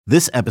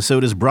This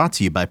episode is brought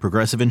to you by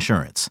Progressive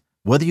Insurance.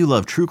 Whether you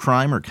love true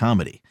crime or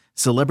comedy,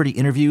 celebrity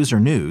interviews or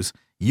news,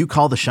 you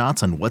call the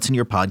shots on what's in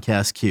your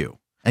podcast queue.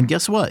 And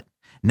guess what?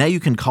 Now you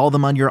can call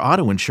them on your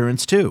auto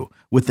insurance too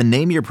with the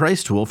Name Your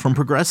Price tool from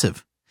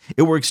Progressive.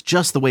 It works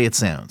just the way it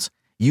sounds.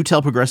 You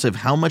tell Progressive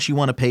how much you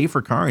want to pay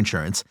for car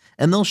insurance,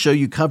 and they'll show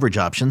you coverage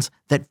options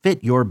that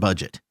fit your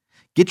budget.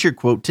 Get your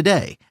quote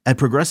today at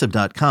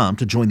Progressive.com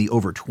to join the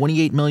over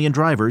 28 million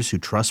drivers who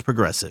trust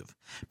Progressive.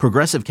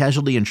 Progressive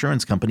Casualty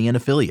Insurance Company and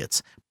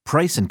Affiliates.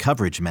 Price and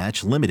coverage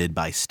match limited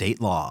by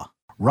state law.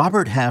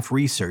 Robert Half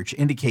research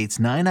indicates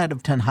 9 out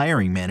of 10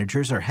 hiring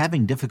managers are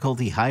having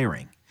difficulty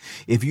hiring.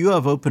 If you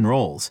have open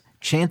roles,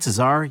 chances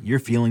are you're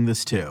feeling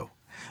this too.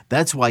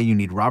 That's why you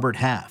need Robert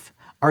Half.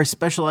 Our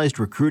specialized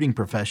recruiting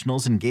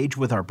professionals engage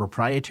with our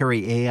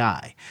proprietary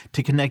AI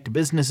to connect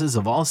businesses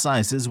of all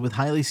sizes with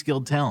highly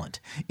skilled talent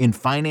in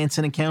finance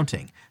and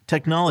accounting,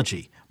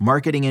 technology,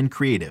 marketing and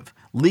creative,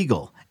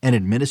 legal, and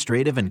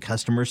administrative and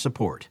customer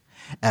support.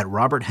 At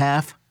Robert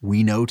Half,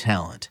 we know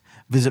talent.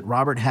 Visit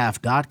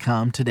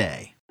roberthalf.com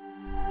today.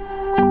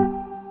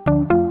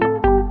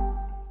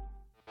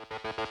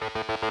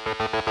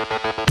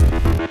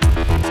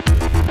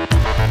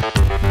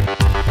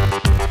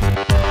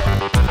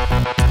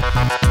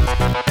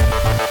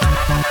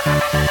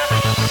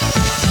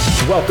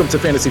 Welcome to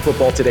Fantasy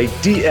Football Today,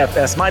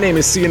 DFS. My name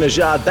is Sia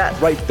Najad. That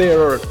right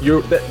there,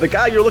 the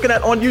guy you're looking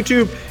at on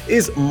YouTube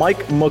is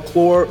Mike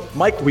McClure.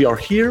 Mike, we are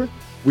here.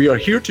 We are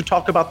here to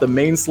talk about the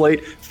main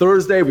slate.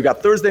 Thursday, we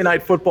got Thursday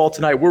night football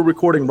tonight. We're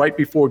recording right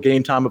before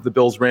game time of the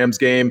Bills-Rams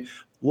game.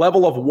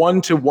 Level of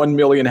 1 to 1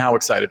 million. How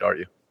excited are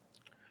you?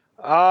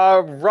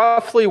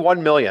 Roughly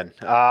 1 million.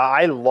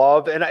 I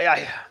love, and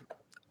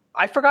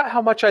I forgot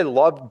how much I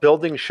love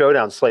building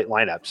showdown slate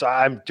lineups.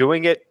 I'm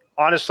doing it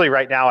honestly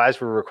right now as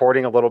we're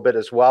recording a little bit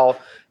as well.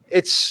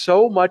 It's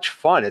so much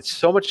fun. It's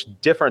so much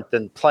different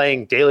than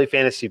playing daily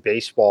fantasy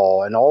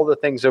baseball and all the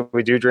things that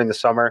we do during the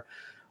summer.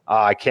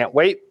 I can't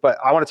wait, but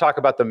I want to talk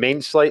about the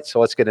main slate, so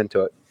let's get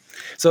into it.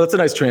 So that's a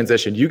nice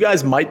transition. You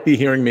guys might be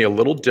hearing me a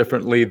little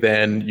differently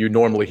than you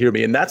normally hear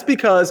me. And that's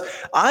because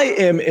I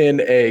am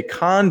in a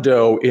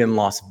condo in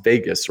Las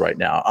Vegas right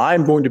now.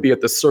 I'm going to be at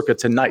the Circa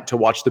tonight to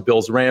watch the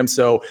Bills-Rams.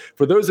 So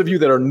for those of you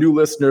that are new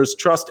listeners,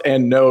 trust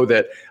and know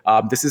that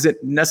this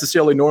isn't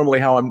necessarily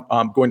normally how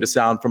I'm going to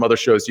sound from other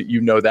shows.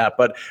 You know that.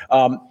 But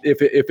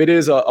if it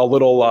is a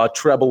little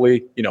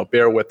trebly,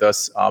 bear with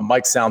us.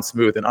 Mike sounds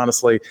smooth. And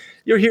honestly,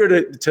 you're here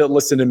to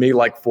listen to me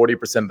like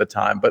 40% of the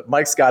time. But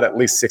Mike's got at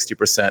least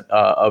 60%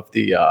 of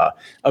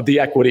the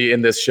equity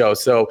in this show.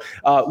 So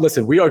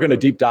listen, we are going to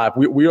deep dive.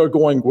 We're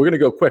going to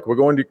go quick. We're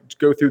going to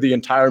go through the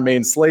entire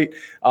main slate,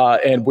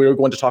 and we're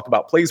going to talk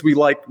about plays we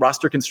like,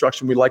 roster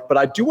construction we like. But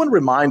I do want to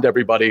remind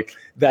everybody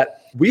that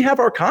we have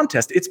our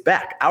contest. It's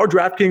back. Our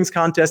DraftKings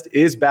contest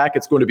is back.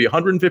 It's going to be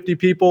 150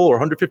 people or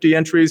 150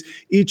 entries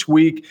each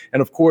week.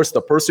 And of course,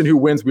 the person who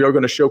wins, we are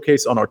going to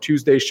showcase on our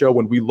Tuesday show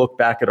when we look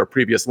back at our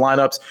previous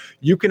lineups.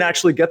 You can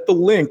actually get the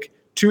link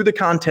to the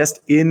contest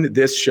in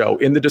this show,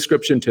 in the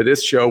description to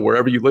this show,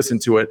 wherever you listen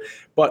to it.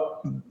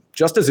 But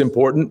just as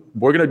important,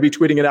 we're going to be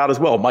tweeting it out as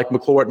well. Mike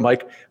McClure at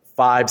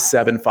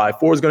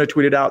Mike5754 is going to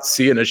tweet it out.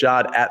 Sia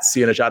Najad at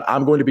Sia Najad.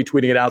 I'm going to be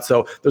tweeting it out.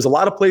 So there's a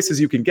lot of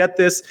places you can get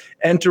this,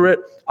 enter it.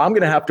 I'm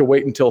going to have to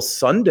wait until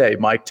Sunday,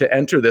 Mike, to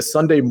enter this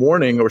Sunday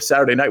morning or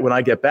Saturday night when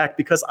I get back,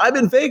 because I'm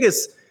in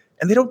Vegas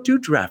and they don't do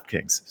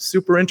DraftKings.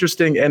 Super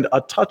interesting and a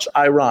touch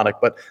ironic,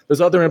 but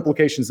there's other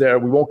implications there.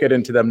 We won't get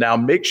into them now.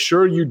 Make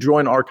sure you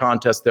join our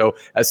contest, though,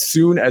 as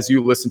soon as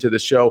you listen to the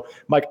show.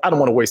 Mike, I don't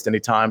want to waste any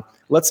time.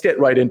 Let's get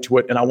right into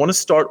it. And I want to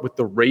start with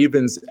the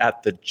Ravens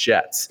at the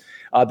Jets.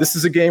 This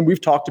is a game we've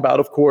talked about,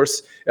 of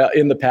course,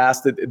 in the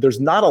past. There's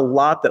not a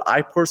lot that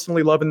I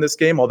personally love in this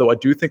game, although I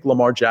do think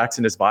Lamar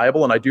Jackson is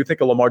viable, and I do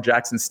think a Lamar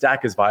Jackson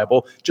stack is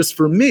viable. Just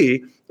for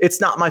me, it's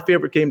not my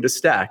favorite game to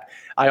stack.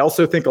 I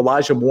also think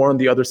Elijah Moore on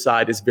the other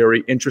side is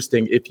very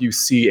interesting if you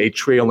see a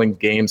trailing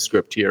game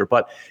script here.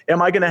 But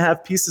am I going to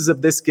have pieces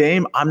of this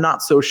game? I'm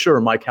not so sure.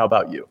 Mike, how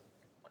about you?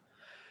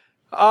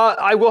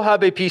 I will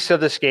have a piece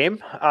of this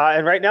game,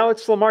 and right now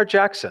it's Lamar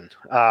Jackson.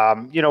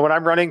 When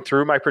I'm running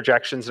through my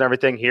projections and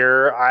everything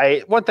here,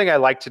 one thing I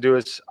like to do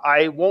is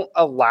I won't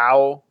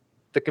allow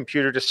the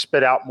computer to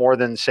spit out more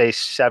than, say,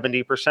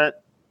 70%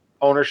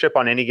 ownership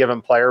on any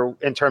given player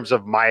in terms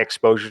of my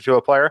exposure to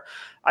a player.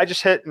 I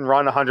just hit and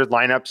run 100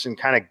 lineups and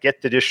kind of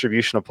get the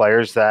distribution of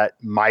players that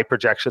my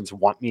projections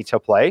want me to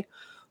play.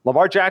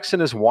 Lamar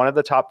Jackson is one of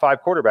the top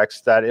 5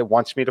 quarterbacks that it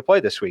wants me to play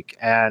this week.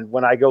 And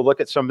when I go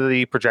look at some of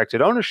the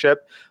projected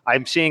ownership,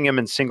 I'm seeing him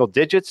in single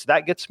digits.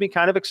 That gets me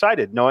kind of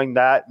excited, knowing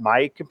that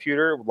my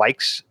computer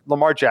likes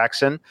Lamar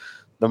Jackson.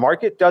 The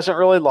market doesn't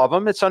really love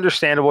him. It's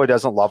understandable he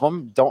doesn't love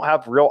him. Don't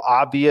have real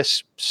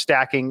obvious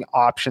stacking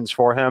options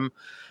for him.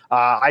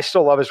 I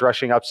still love his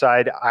rushing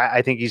upside.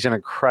 I think he's an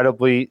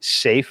incredibly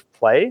safe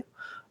play.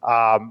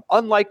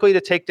 Unlikely to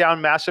take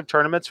down massive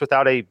tournaments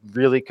without a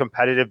really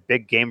competitive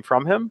big game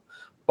from him.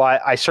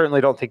 But I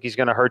certainly don't think he's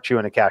going to hurt you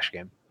in a cash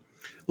game.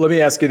 Let me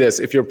ask you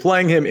this. If you're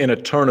playing him in a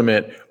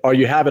tournament, are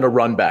you having a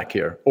run back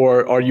here?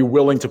 Or are you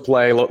willing to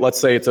play, let's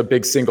say it's a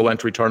big single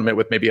entry tournament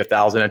with maybe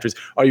 1,000 entries.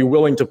 Are you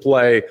willing to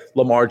play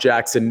Lamar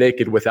Jackson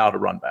naked without a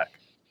run back?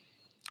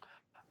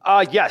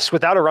 Yes,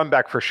 without a run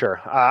back for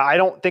sure. I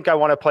don't think I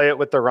want to play it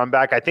with the run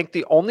back. I think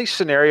the only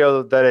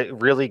scenario that it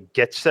really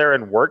gets there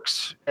and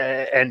works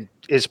and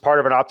is part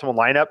of an optimal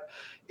lineup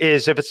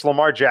is if it's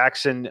Lamar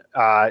Jackson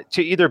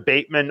to either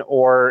Bateman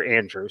or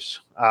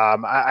Andrews.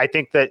 I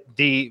think that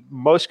the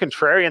most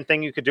contrarian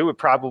thing you could do would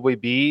probably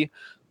be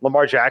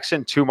Lamar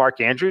Jackson to Mark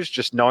Andrews,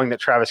 just knowing that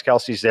Travis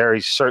Kelce's there.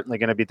 He's certainly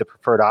going to be the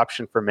preferred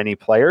option for many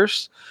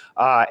players.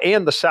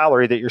 And the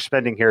salary that you're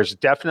spending here is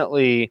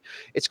definitely,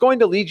 it's going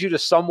to lead you to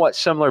somewhat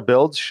similar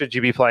builds should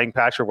you be playing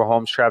Patrick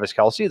Mahomes, Travis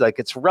Kelce. Like,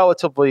 it's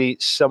relatively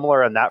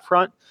similar on that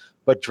front,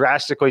 but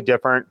drastically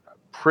different,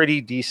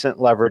 pretty decent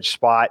leverage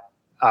spot.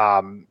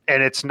 And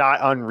it's not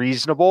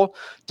unreasonable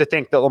to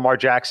think that Lamar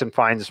Jackson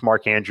finds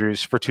Mark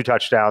Andrews for 2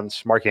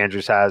 touchdowns. Mark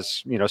Andrews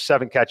has,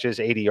 7 catches,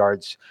 80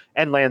 yards,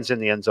 and lands in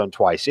the end zone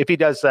twice. If he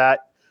does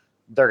that,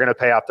 they're going to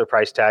pay off their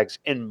price tags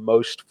in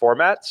most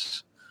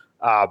formats.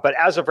 But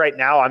as of right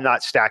now, I'm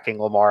not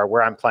stacking Lamar.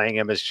 Where I'm playing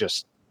him is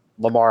just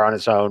Lamar on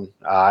his own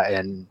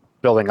and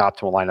building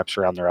optimal lineups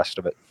around the rest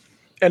of it.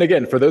 And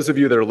again, for those of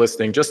you that are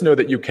listening, just know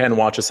that you can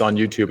watch us on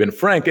YouTube. And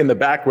Frank, in the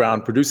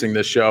background, producing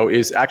this show,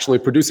 is actually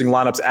producing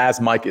lineups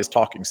as Mike is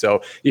talking.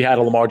 So he had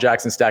a Lamar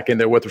Jackson stack in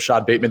there with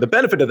Rashad Bateman. The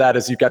benefit of that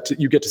is you get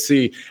to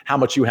see how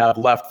much you have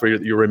left for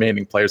your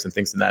remaining players and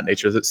things in that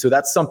nature. So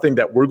that's something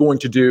that we're going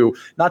to do,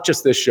 not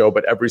just this show,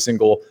 but every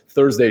single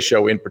Thursday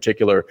show in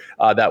particular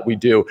that we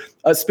do.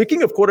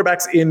 Speaking of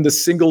quarterbacks in the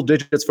single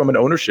digits from an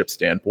ownership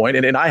standpoint,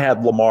 and I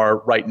had Lamar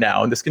right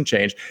now, and this can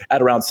change,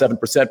 at around 7%,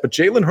 but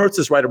Jalen Hurts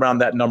is right around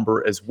that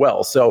number as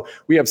well. So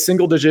we have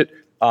single digit,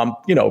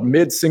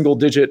 mid-single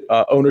digit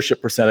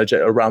ownership percentage at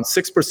around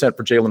 6%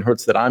 for Jalen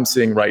Hurts that I'm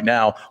seeing right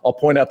now. I'll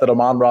point out that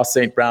Amon-Ra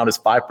St. Brown is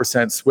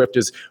 5%. Swift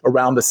is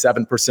around the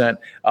 7%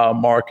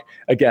 mark.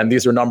 Again,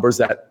 these are numbers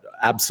that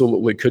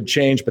absolutely could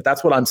change, but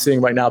that's what I'm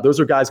seeing right now. Those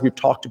are guys we've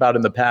talked about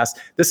in the past.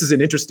 This is an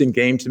interesting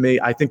game to me.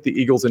 I think the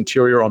Eagles'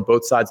 interior on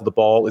both sides of the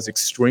ball is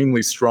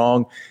extremely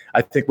strong.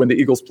 I think when the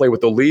Eagles play with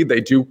the lead,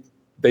 they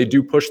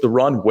do push the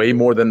run way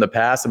more than the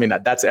pass. I mean,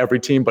 that's every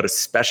team, but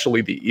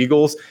especially the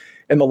Eagles.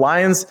 And the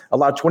Lions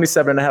allowed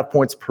 27.5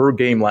 points per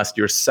game last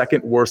year,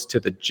 second worst to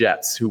the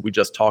Jets, who we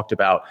just talked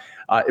about.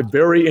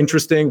 Very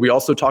interesting. We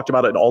also talked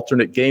about an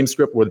alternate game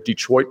script where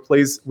Detroit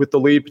plays with the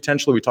lead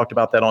potentially. We talked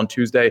about that on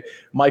Tuesday.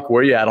 Mike, where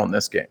are you at on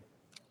this game?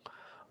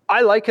 I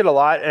like it a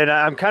lot, and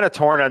I'm kind of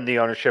torn on the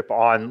ownership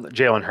on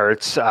Jalen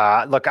Hurts.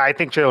 Look, I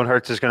think Jalen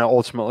Hurts is going to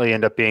ultimately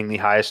end up being the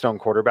highest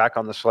owned quarterback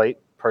on the slate.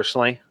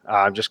 Personally,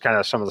 just kind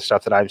of some of the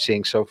stuff that I'm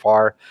seeing so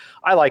far.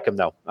 I like him,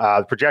 though.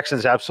 The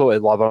projections absolutely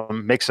love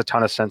him. Makes a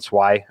ton of sense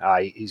why.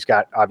 He's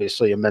got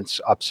obviously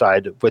immense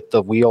upside with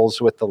the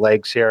wheels, with the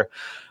legs here.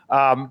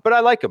 But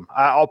I like him.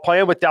 I'll play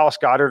him with Dallas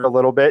Goedert a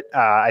little bit.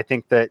 I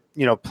think that,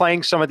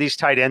 playing some of these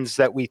tight ends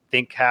that we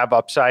think have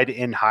upside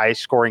in high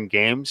scoring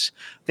games,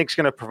 I think is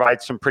going to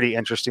provide some pretty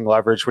interesting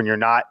leverage when you're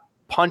not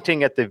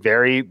punting at the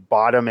very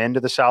bottom end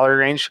of the salary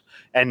range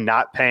and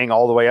not paying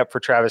all the way up for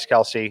Travis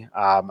Kelce.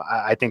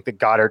 I think that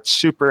Goddard's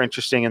super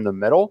interesting in the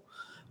middle.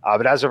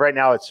 But as of right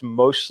now, it's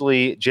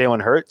mostly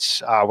Jalen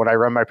Hurts. When I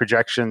run my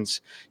projections,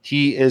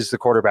 he is the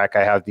quarterback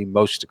I have the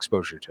most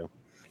exposure to.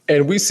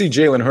 And we see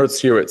Jalen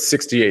Hurts here at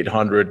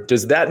 6,800.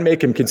 Does that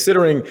make him,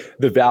 considering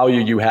the value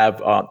you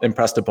have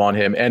impressed upon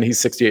him, and he's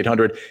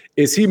 6,800,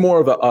 is he more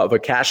of a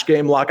cash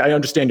game lock? I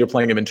understand you're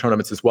playing him in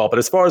tournaments as well, but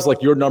as far as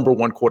like your number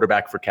one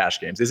quarterback for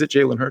cash games, is it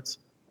Jalen Hurts?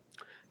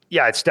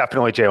 Yeah, it's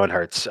definitely Jalen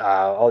Hurts.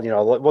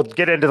 We'll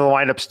get into the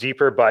lineups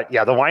deeper, but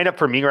yeah, the lineup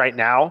for me right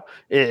now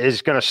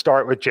is going to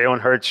start with Jalen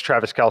Hurts,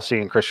 Travis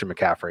Kelce, and Christian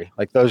McCaffrey.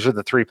 Like, those are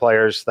the 3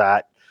 players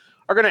that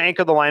are going to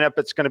anchor the lineup.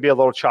 It's going to be a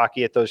little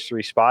chalky at those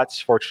 3 spots.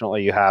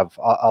 Fortunately, you have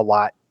a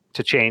lot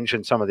to change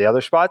in some of the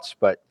other spots,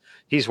 but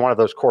he's one of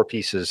those core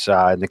pieces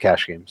in the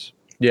cash games.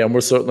 Yeah, and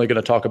we're certainly going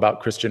to talk about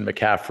Christian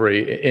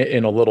McCaffrey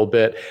in a little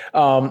bit.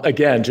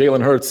 Again,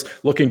 Jalen Hurts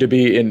looking to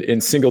be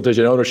in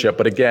single-digit ownership,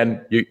 but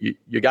again,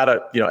 you got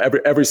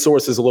to, every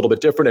source is a little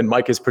bit different, and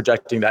Mike is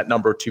projecting that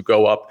number to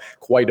go up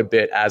quite a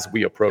bit as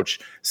we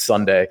approach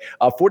Sunday.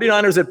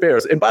 49ers at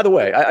Bears. And by the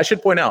way, I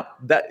should point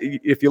out that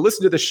if you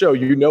listen to the show,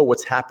 you know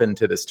what's happened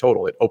to this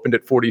total. It opened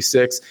at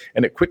 46,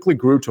 and it quickly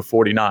grew to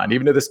 49.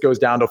 Even if this goes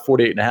down to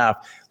 48.5,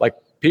 like,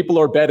 people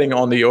are betting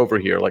on the over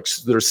here. Like,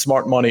 there's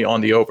smart money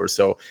on the over.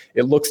 So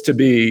it looks to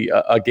be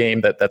a game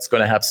that's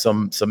going to have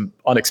some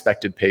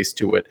unexpected pace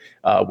to it,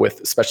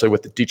 especially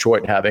with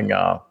Detroit having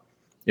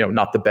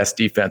not the best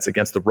defense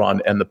against the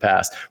run and the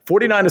pass.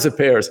 49ers at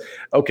Bears.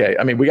 Okay,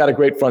 I mean, we got a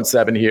great front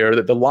seven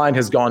here. The line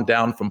has gone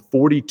down from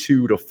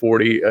 42 to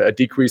 40, a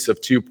decrease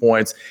of 2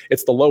 points.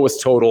 It's the lowest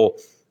total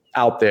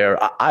out there.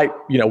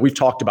 We've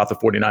talked about the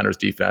 49ers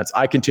defense.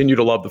 I continue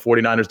to love the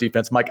 49ers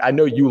defense. Mike, I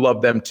know you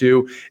love them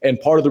too. And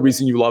part of the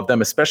reason you love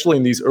them, especially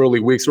in these early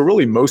weeks, or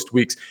really most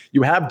weeks,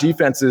 you have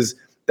defenses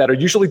that are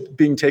usually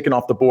being taken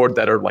off the board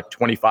that are like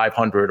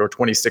 2,500 or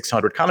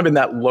 2,600, kind of in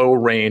that low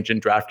range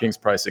in DraftKings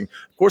pricing.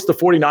 Of course, the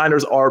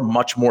 49ers are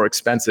much more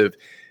expensive,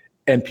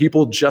 and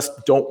people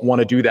just don't want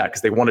to do that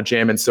because they want to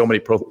jam in so many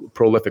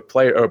prolific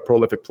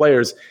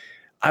players.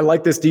 I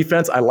like this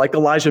defense. I like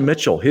Elijah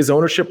Mitchell. His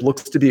ownership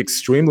looks to be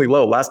extremely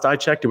low. Last I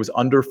checked, it was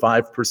under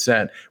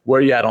 5%. Where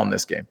are you at on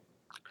this game?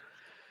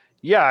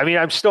 Yeah, I mean,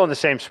 I'm still in the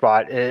same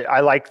spot. I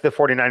like the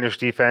 49ers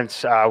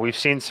defense. We've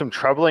seen some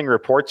troubling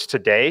reports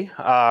today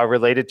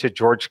related to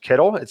George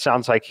Kittle. It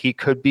sounds like he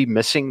could be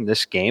missing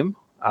this game,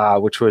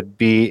 which would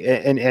be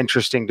an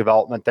interesting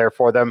development there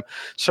for them.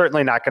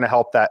 Certainly not going to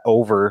help that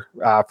over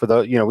for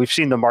the, we've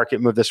seen the market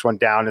move this one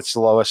down. It's the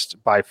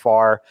lowest by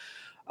far.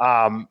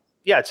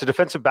 Yeah, it's a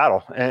defensive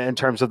battle in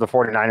terms of the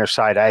 49ers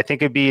side. I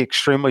think it'd be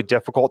extremely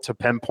difficult to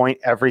pinpoint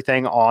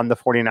everything on the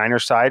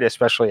 49ers side,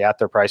 especially at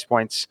their price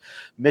points.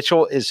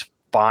 Mitchell is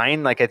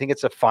fine. Like, I think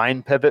it's a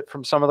fine pivot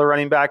from some of the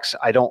running backs.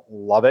 I don't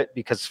love it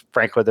because,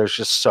 frankly, there's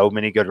just so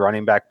many good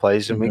running back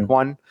plays in week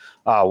one,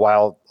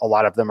 while a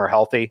lot of them are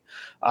healthy.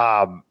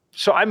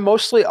 So I'm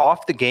mostly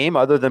off the game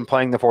other than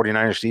playing the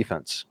 49ers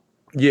defense.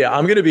 Yeah,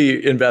 I'm going to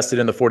be invested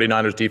in the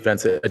 49ers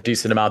defense a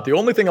decent amount. The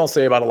only thing I'll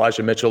say about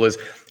Elijah Mitchell is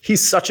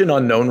he's such an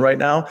unknown right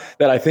now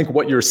that I think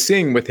what you're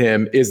seeing with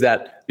him is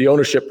that the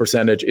ownership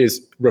percentage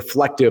is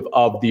reflective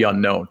of the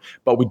unknown.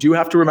 But we do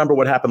have to remember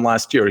what happened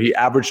last year. He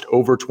averaged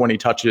over 20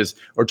 touches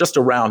or just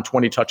around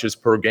 20 touches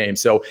per game.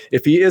 So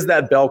if he is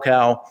that bell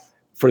cow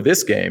for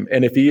this game,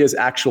 and if he is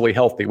actually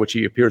healthy, which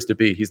he appears to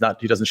be, he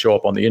doesn't show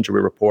up on the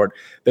injury report,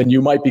 then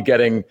you might be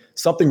getting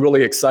something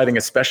really exciting,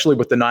 especially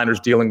with the Niners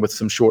dealing with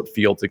some short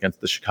fields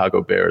against the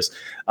Chicago Bears.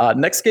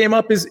 Next game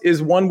up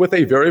is one with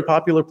a very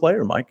popular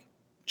player, Mike,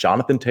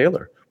 Jonathan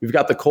Taylor. We've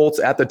got the Colts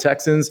at the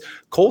Texans.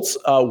 Colts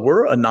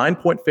were a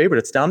 9-point favorite.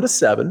 It's down to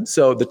 7.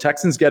 So the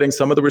Texans getting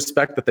some of the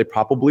respect that they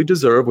probably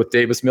deserve with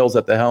Davis Mills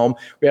at the helm.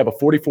 We have a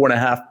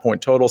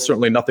 44.5-point total.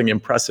 Certainly nothing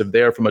impressive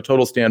there from a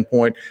total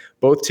standpoint.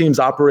 Both teams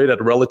operate at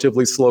a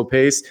relatively slow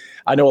pace.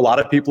 I know a lot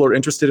of people are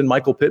interested in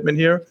Michael Pittman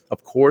here.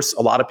 Of course,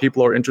 a lot of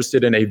people are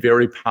interested in a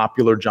very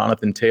popular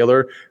Jonathan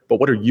Taylor. But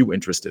what are you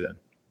interested in?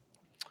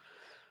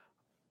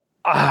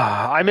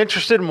 I'm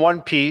interested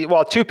in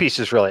two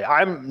pieces, really.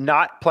 I'm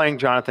not playing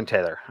Jonathan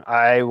Taylor.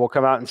 I will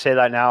come out and say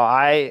that now.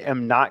 I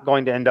am not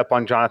going to end up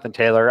on Jonathan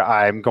Taylor.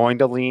 I'm going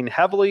to lean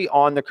heavily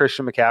on the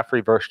Christian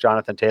McCaffrey versus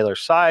Jonathan Taylor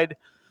side.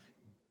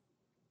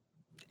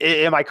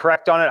 Am I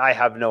correct on it? I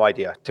have no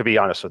idea, to be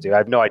honest with you. I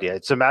have no idea.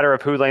 It's a matter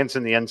of who lands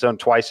in the end zone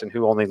twice and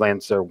who only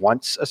lands there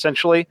once,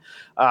 essentially.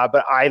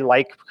 But I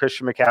like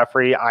Christian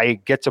McCaffrey. I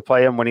get to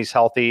play him when he's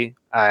healthy.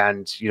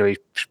 And, he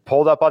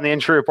pulled up on the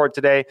injury report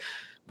today.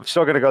 I'm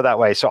still going to go that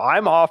way. So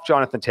I'm off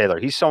Jonathan Taylor.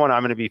 He's someone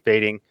I'm going to be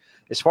fading.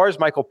 As far as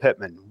Michael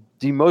Pittman,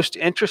 the most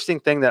interesting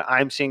thing that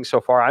I'm seeing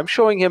so far, I'm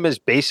showing him as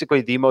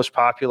basically the most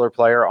popular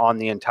player on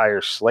the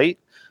entire slate.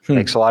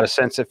 Makes a lot of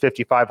sense at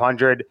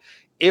 5,500.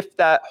 If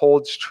that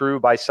holds true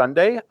by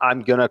Sunday,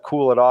 I'm going to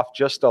cool it off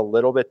just a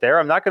little bit there.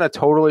 I'm not going to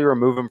totally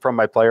remove him from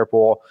my player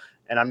pool,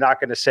 and I'm not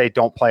going to say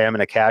don't play him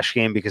in a cash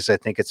game because I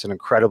think it's an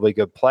incredibly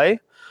good play.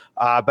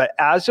 But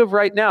as of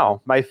right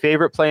now, my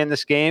favorite play in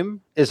this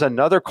game is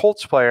another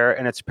Colts player,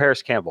 and it's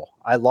Paris Campbell.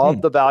 I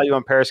love the value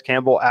on Paris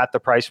Campbell at the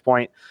price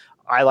point.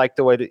 I like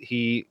the way that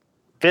he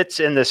fits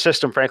in the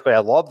system. Frankly, I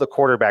love the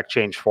quarterback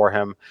change for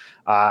him.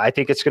 I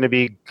think it's going to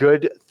be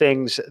good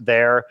things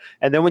there.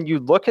 And then when you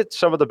look at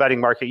some of the betting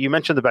market, you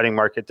mentioned the betting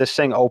market. This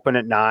thing opened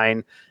at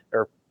 9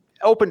 or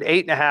opened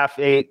 8.5,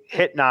 8,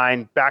 hit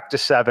 9, back to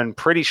 7,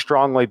 pretty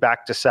strongly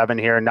back to 7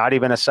 here, not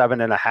even a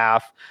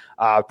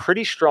 7.5.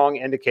 Pretty strong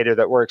indicator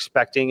that we're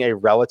expecting a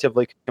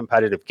relatively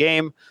competitive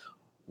game.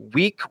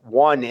 Week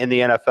 1 in the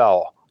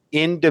NFL,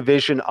 in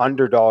division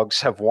underdogs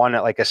have won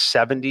at like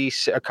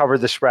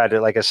covered the spread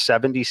at like a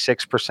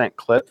 76%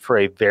 clip for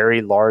a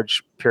very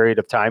large period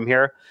of time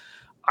here.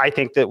 I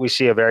think that we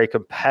see a very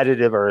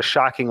competitive or a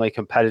shockingly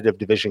competitive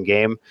division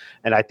game.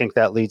 And I think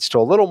that leads to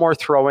a little more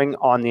throwing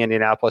on the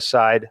Indianapolis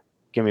side.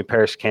 Give me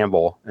Paris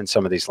Campbell in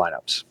some of these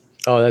lineups.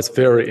 Oh, that's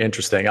very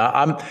interesting.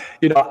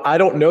 I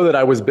don't know that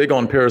I was big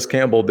on Paris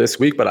Campbell this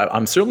week, but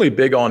I'm certainly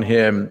big on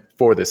him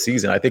for the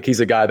season. I think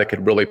he's a guy that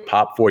could really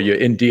pop for you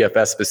in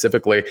DFS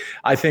specifically.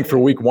 I think for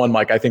week 1,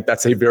 Mike, I think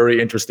that's a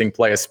very interesting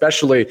play,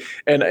 especially,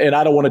 and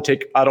I don't want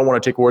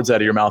to take words out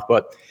of your mouth,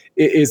 but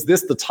is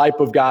this the type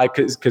of guy,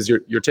 because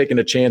you're taking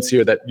a chance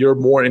here, that you're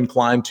more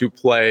inclined to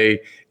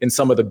play in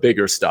some of the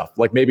bigger stuff,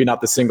 like maybe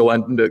not the single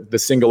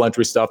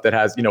entry stuff that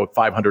has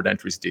 500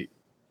 entries deep?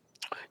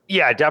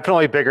 Yeah,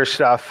 definitely bigger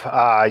stuff.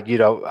 I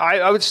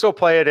would still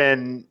play it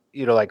in,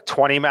 like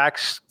 20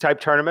 max type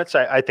tournaments.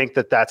 I think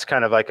that's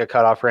kind of like a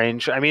cutoff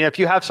range. I mean, if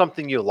you have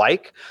something you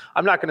like,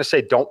 I'm not going to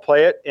say don't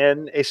play it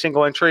in a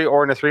single entry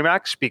or in a 3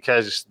 max,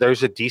 because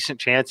there's a decent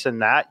chance in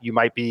that you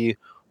might be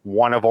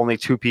one of only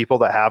 2 people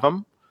that have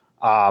them,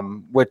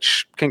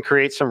 which can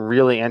create some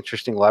really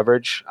interesting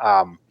leverage.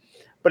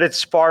 But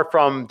it's far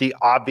from the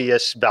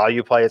obvious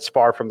value play. It's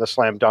far from the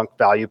slam dunk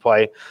value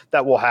play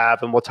that we'll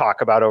have and we'll talk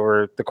about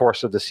over the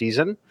course of the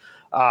season.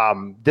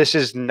 This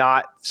is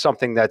not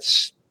something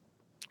that's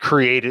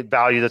created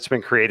value that's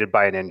been created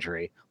by an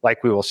injury,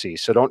 like we will see.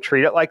 So don't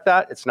treat it like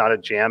that. It's not a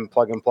jam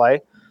plug and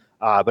play,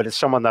 but it's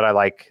someone that I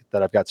like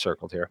that I've got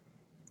circled here.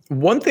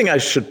 One thing I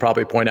should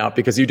probably point out,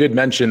 because you did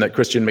mention that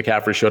Christian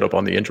McCaffrey showed up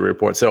on the injury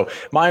report. So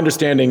my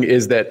understanding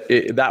is that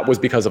that was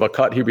because of a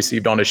cut he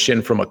received on his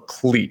shin from a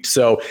cleat.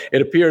 So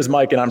it appears,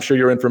 Mike, and I'm sure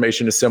your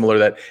information is similar,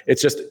 that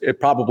it's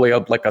probably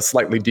like a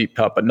slightly deep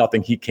cut, but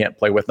nothing he can't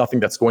play with, nothing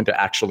that's going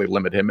to actually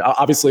limit him.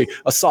 Obviously,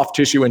 a soft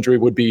tissue injury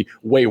would be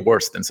way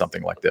worse than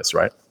something like this,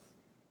 right?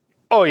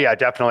 Oh, yeah,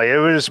 definitely. It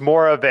was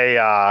more of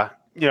a...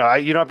 you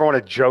don't ever want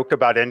to joke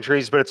about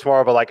injuries, but it's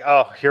more of a like,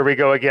 oh, here we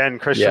go again,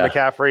 Christian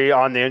McCaffrey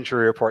on the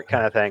injury report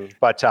kind of thing.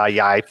 But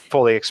I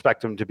fully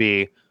expect him to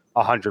be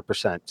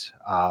 100%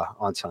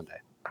 on Sunday.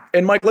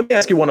 And Mike, let me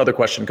ask you one other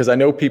question, because I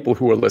know people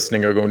who are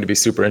listening are going to be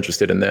super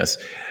interested in this.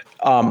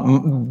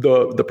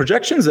 The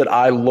projections that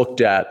I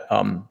looked at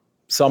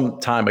some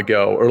time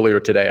ago, earlier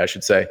today, I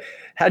should say,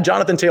 had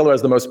Jonathan Taylor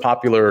as the most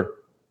popular,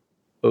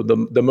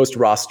 the most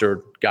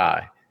rostered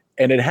guy.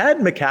 And it had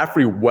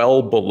McCaffrey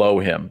well below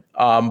him.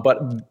 But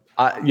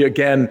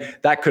again,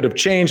 that could have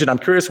changed. And I'm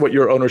curious what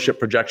your ownership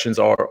projections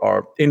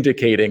are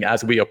indicating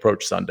as we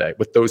approach Sunday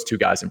with those two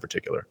guys in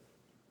particular.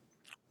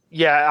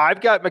 Yeah, I've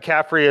got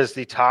McCaffrey as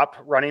the top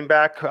running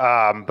back,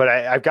 but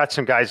I've got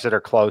some guys that are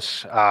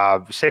close.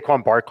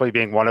 Saquon Barkley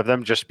being one of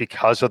them, just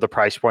because of the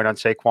price point on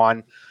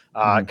Saquon.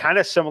 Kind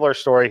of similar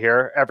story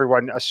here.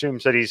 Everyone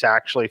assumes that he's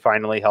actually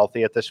finally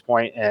healthy at this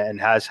point and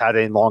has had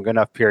a long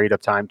enough period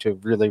of time to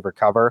really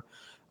recover.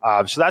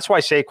 So that's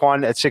why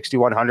Saquon at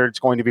 6,100 is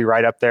going to be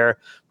right up there.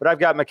 But I've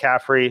got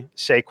McCaffrey,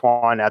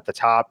 Saquon at the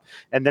top,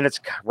 and then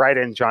it's right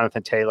in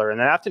Jonathan Taylor. And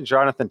then after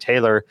Jonathan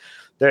Taylor,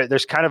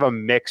 there's kind of a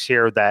mix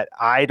here that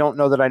I don't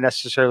know that I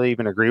necessarily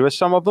even agree with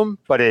some of them,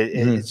 but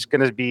it's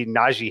going to be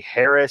Najee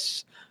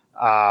Harris,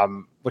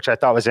 which I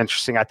thought was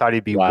interesting. I thought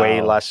he'd be way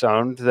less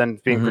owned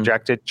than being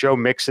projected. Joe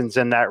Mixon's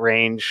in that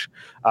range.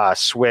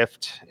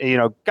 Swift,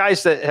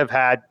 guys that have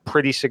had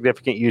pretty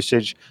significant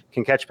usage,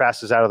 can catch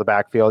passes out of the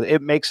backfield.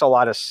 It makes a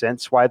lot of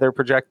sense why they're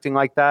projecting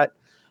like that.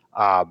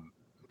 But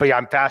yeah,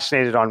 I'm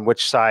fascinated on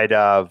which side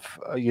of,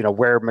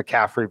 where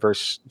McCaffrey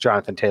versus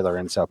Jonathan Taylor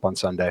ends up on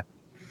Sunday.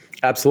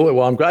 Absolutely.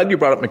 Well, I'm glad you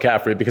brought up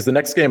McCaffrey, because the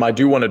next game I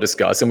do want to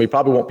discuss, and we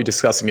probably won't be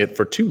discussing it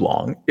for too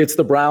long. It's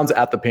the Browns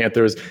at the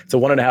Panthers. It's a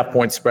 1.5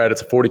 point spread.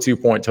 It's a 42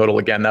 point total.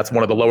 Again, that's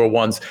one of the lower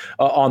ones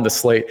on the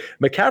slate.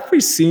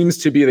 McCaffrey seems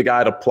to be the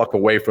guy to pluck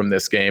away from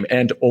this game,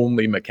 and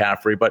only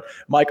McCaffrey. But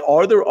Mike,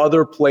 are there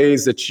other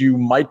plays that you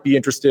might be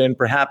interested in,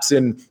 perhaps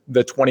in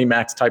the 20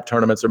 max type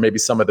tournaments, or maybe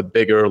some of the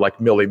bigger like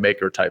Millie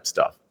Maker type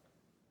stuff?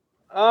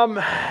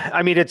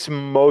 It's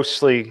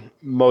mostly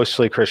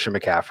Christian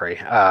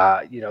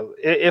McCaffrey.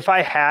 If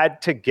I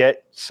had to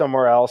get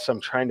somewhere else, I'm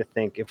trying to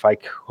think if I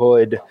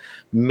could,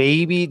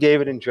 maybe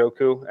David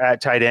Njoku at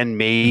tight end,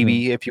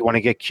 maybe if you want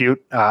to get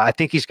cute. I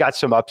think he's got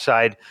some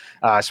upside,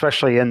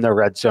 especially in the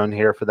red zone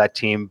here for that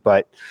team.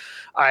 But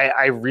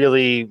I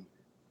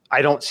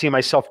don't see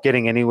myself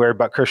getting anywhere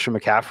but Christian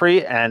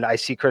McCaffrey, and I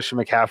see Christian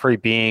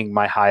McCaffrey being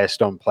my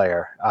highest owned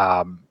player.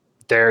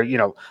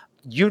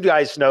 You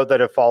guys know that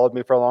have followed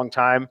me for a long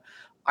time.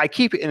 I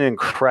keep an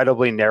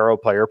incredibly narrow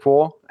player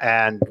pool.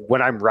 And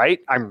when I'm right,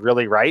 I'm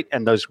really right.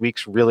 And those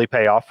weeks really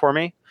pay off for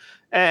me.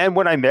 And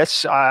when I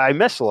miss a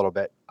little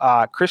bit.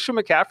 Christian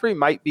McCaffrey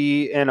might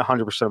be in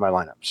 100% of my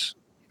lineups.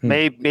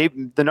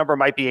 Maybe the number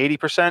might be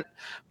 80%,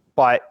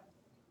 but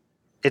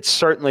it's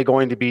certainly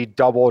going to be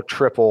double,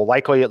 triple,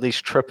 likely at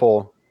least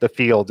triple the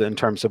field in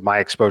terms of my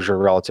exposure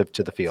relative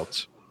to the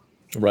fields.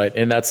 Right.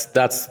 And that's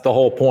the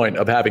whole point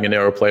of having a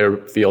narrow player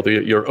field.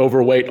 You're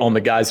overweight on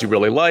the guys you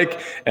really like.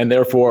 And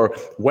therefore,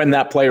 when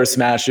that player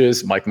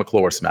smashes, Mike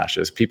McClure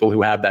smashes. People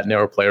who have that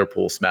narrow player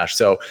pool smash.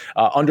 So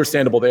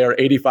understandable there.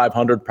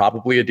 8,500,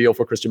 probably a deal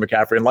for Christian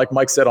McCaffrey. And like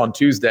Mike said on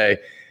Tuesday,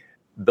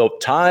 the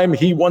time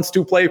he wants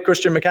to play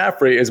Christian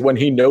McCaffrey is when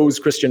he knows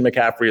Christian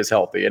McCaffrey is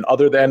healthy. And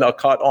other than a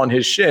cut on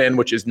his shin,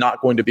 which is not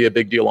going to be a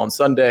big deal on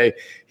Sunday,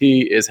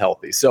 he is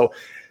healthy. So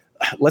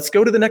let's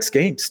go to the next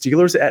game.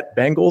 Steelers at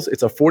Bengals.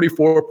 It's a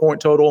 44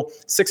 point total,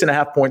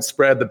 6.5 point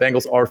spread. The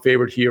Bengals are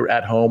favored here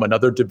at home.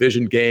 Another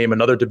division game,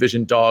 another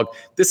division dog.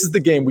 This is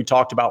the game we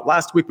talked about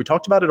last week. We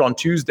talked about it on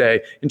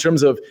Tuesday in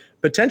terms of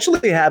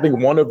potentially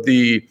having one of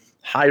the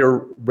higher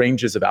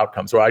ranges of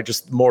outcomes, or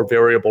just more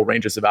variable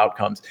ranges of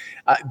outcomes.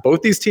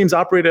 Both these teams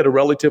operate at a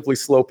relatively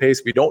slow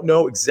pace. We don't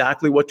know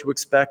exactly what to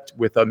expect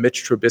with a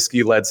Mitch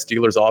Trubisky-led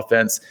Steelers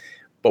offense.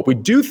 But we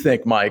do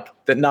think, Mike,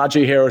 that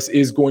Najee Harris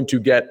is going to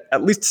get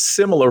at least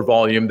similar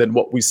volume than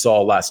what we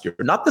saw last year.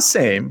 Not the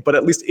same, but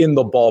at least in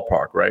the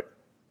ballpark, right?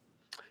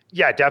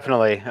 Yeah,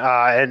 definitely.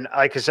 And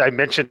like as I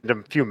mentioned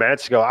a few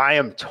minutes ago, I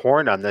am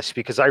torn on this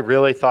because I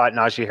really thought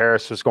Najee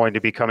Harris was going to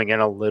be coming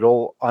in a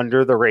little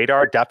under the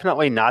radar.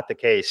 Definitely not the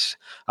case.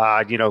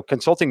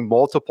 Consulting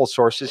multiple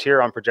sources here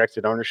on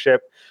projected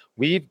ownership,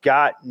 we've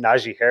got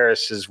Najee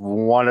Harris as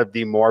one of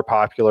the more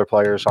popular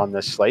players on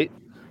this slate.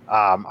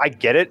 I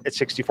get it at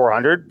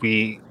 6,400.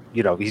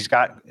 He's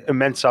got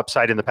immense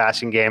upside in the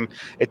passing game.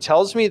 It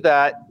tells me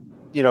that,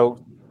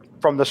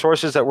 from the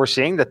sources that we're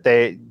seeing that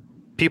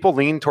people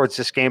lean towards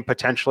this game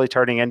potentially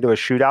turning into a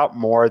shootout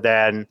more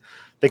than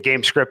the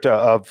game script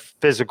of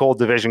physical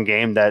division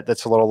game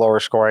that's a little lower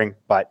scoring.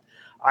 But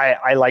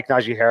I like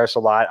Najee Harris a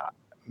lot.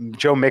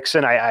 Joe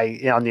Mixon, I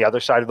on the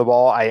other side of the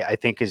ball, I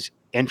think is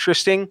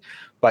interesting,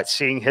 but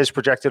seeing his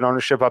projected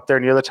ownership up there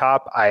near the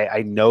top,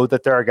 I know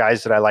that there are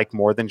guys that I like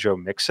more than Joe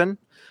Mixon.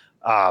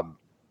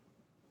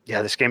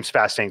 This game's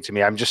fascinating to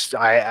me.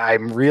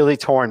 I'm really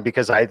torn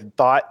because I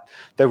thought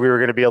that we were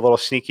going to be a little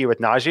sneaky with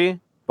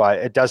Najee, but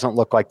it doesn't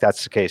look like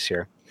that's the case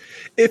here.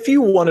 If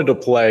you wanted to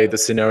play the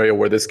scenario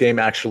where this game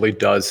actually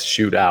does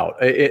shoot out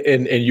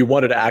and you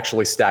wanted to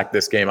actually stack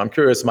this game, I'm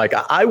curious, Mike,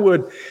 I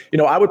would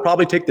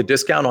probably take the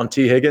discount on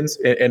T. Higgins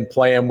and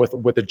play him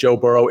with a Joe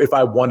Burrow if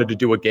I wanted to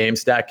do a game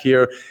stack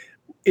here.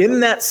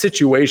 In that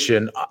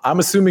situation, I'm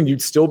assuming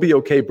you'd still be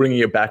okay bringing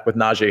it back with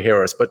Najee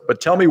Harris,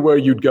 but tell me where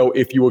you'd go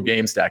if you were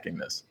game stacking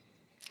this.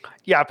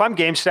 Yeah, if I'm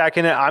game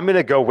stacking it, I'm going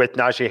to go with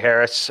Najee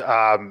Harris.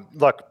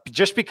 Look,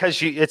 just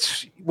because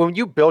when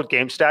you build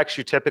game stacks,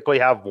 you typically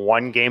have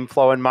one game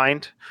flow in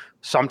mind,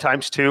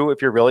 sometimes two,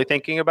 if you're really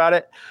thinking about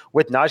it.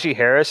 With Najee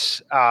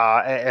Harris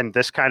and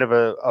this kind of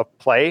a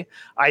play,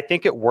 I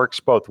think it works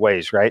both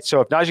ways, right? So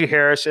if Najee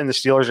Harris and the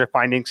Steelers are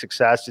finding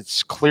success,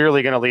 it's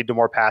clearly going to lead to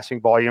more passing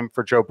volume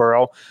for Joe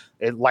Burrow.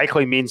 It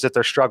likely means that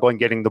they're struggling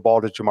getting the ball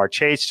to Jamar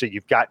Chase. So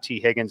you've got T.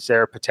 Higgins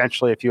there,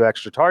 potentially a few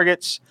extra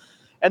targets.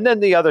 And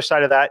then the other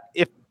side of that,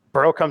 if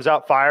Burrow comes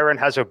out fire and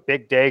has a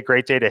big day,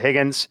 great day to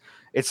Higgins,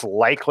 it's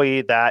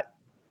likely that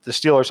the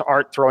Steelers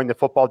aren't throwing the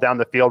football down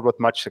the field with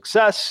much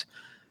success.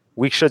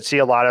 We should see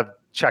a lot of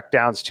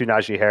checkdowns to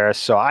Najee Harris.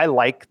 So I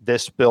like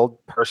this build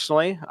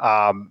personally.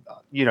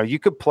 You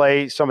could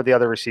play some of the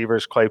other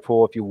receivers,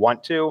 Claypool, if you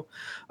want to,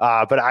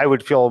 but I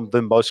would feel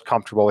the most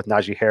comfortable with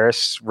Najee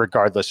Harris,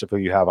 regardless of who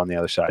you have on the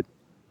other side.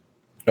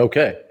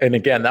 Okay. And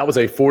again, that was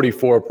a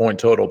 44-point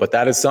total, but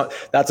that's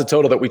a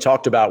total that we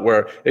talked about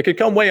where it could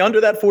come way under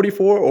that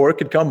 44 or it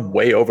could come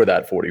way over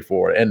that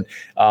 44. And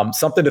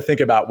something to think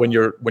about when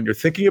you're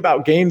thinking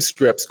about game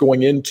scripts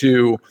going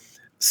into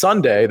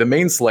Sunday, the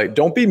main slate,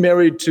 don't be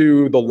married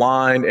to the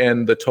line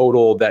and the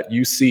total that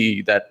you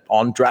see that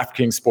on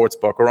DraftKings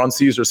Sportsbook or on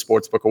Caesars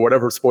Sportsbook or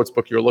whatever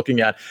sportsbook you're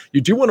looking at. You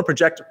do want to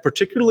project,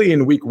 particularly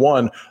in week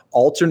one,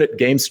 alternate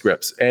game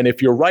scripts. And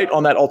if you're right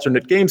on that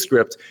alternate game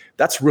script,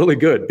 that's really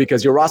good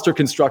because your roster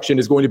construction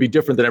is going to be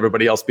different than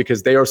everybody else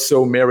because they are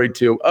so married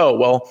to,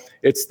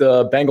 it's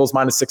the Bengals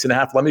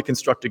 -6.5. Let me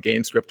construct a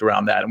game script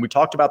around that. And we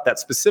talked about that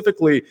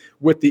specifically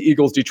with the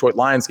Eagles-Detroit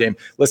Lions game.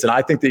 Listen,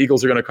 I think the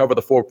Eagles are going to cover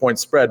the 4-point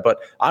spread, but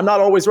I'm not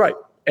always right.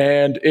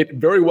 And it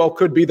very well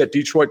could be that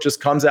Detroit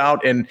just comes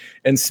out and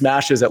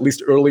smashes at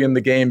least early in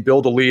the game,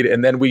 build a lead,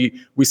 and then we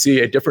see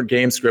a different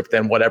game script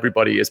than what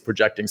everybody is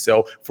projecting.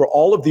 So for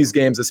all of these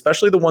games,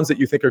 especially the ones that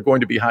you think are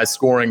going to be high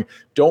scoring,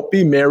 don't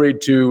be married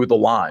to the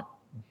line.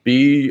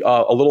 Be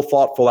a little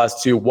thoughtful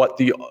as to what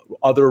the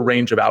other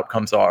range of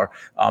outcomes are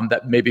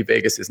that maybe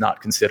Vegas is not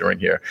considering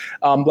here.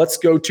 Let's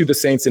go to the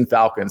Saints and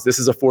Falcons. This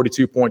is a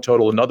 42-point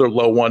total, another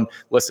low one.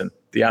 Listen,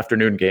 the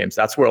afternoon games,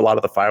 that's where a lot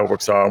of the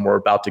fireworks are, and we're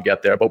about to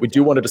get there. But we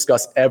do want to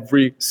discuss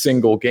every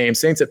single game.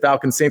 Saints at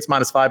Falcons, Saints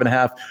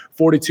 -5.5,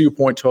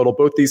 42-point total.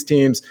 Both these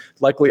teams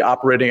likely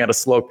operating at a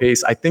slow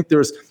pace. I think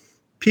there's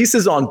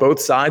pieces on both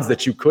sides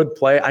that you could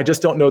play. I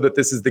just don't know that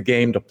this is the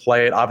game to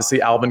play it.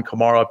 Obviously, Alvin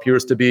Kamara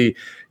appears to be,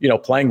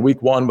 playing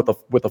week one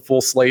with a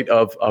full slate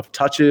of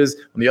touches.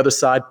 On the other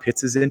side,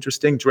 Pitts is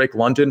interesting. Drake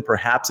London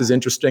perhaps is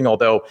interesting,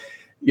 although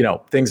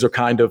things are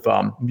kind of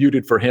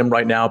muted for him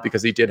right now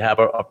because he did have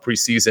a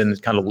preseason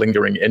kind of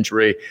lingering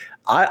injury.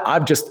 I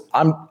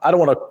don't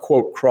want to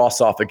quote cross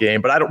off a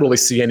game, but I don't really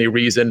see any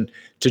reason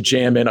to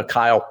jam in a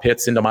Kyle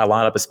Pitts into my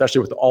lineup,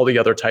 especially with all the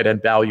other tight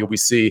end value we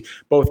see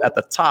both at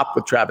the top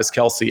with Travis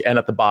Kelce and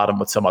at the bottom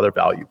with some other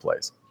value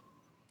plays.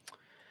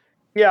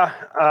 Yeah,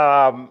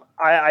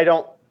 I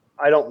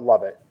don't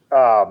love it.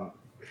 I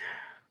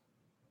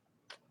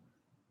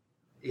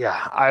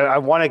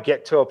want to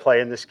get to a play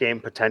in this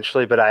game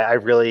potentially, but I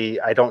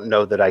don't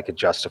know that I could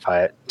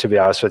justify it, to be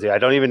honest with you. I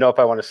don't even know if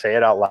I want to say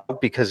it out loud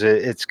because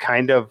it's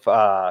kind of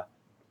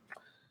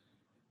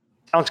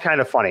sounds kind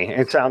of funny.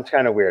 It sounds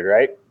kind of weird,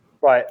 right?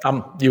 But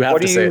you have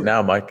to say it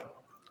now, Mike.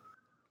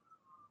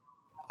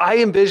 I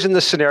envision the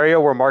scenario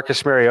where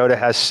Marcus Mariota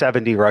has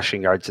 70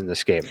 rushing yards in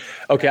this game.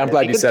 Okay, I'm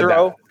glad you said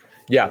that.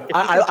 Yeah,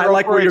 I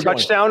like where you're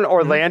touchdown going.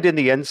 Or land in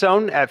the end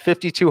zone at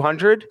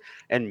 5,200,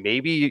 and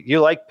maybe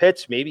you like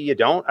Pitts, maybe you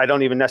don't. I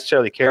don't even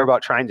necessarily care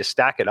about trying to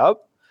stack it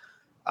up.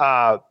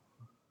 But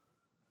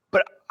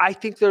I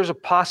think there's a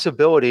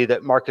possibility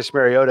that Marcus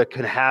Mariota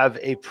can have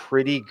a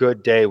pretty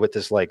good day with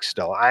his legs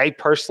still. I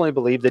personally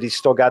believe that he's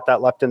still got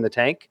that left in the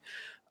tank.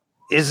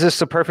 Is this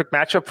the perfect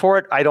matchup for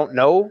it? I don't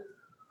know,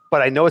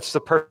 but I know it's the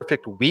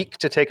perfect week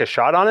to take a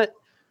shot on it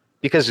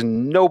because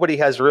nobody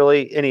has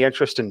really any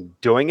interest in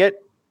doing it.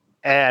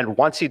 And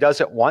once he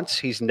does it once,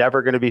 he's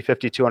never going to be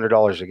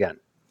 $5,200 again.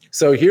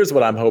 So here's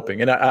what I'm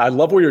hoping. And I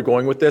love where you're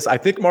going with this. I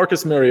think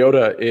Marcus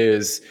Mariota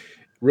is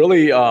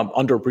really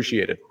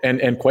underappreciated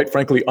and quite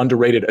frankly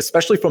underrated,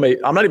 especially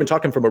I'm not even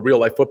talking from a real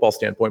life football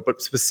standpoint, but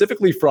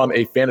specifically from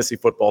a fantasy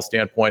football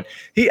standpoint.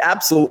 He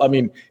has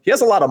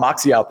a lot of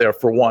moxie out there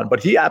for one,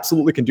 but he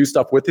absolutely can do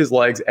stuff with his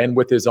legs and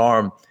with his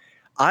arm.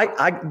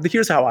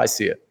 Here's how I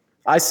see it.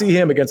 I see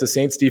him against the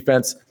Saints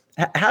defense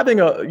having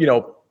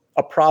a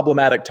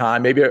problematic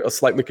time, maybe a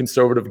slightly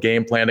conservative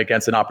game plan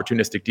against an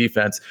opportunistic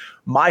defense.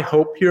 My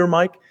hope here,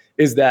 Mike,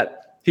 is that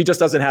he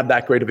just doesn't have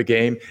that great of a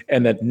game.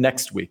 And then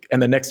next week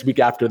and the next week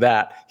after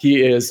that,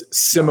 he is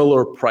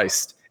similar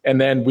priced.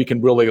 And then we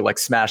can really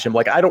smash him.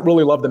 I don't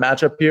really love the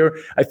matchup here.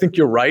 I think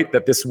you're right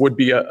that this would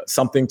be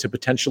something to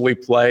potentially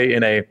play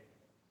in a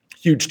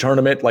huge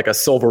tournament, like a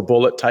silver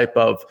bullet type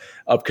of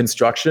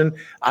construction.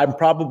 I'm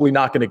probably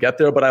not going to get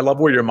there, but I love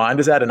where your mind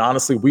is at. And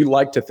honestly, we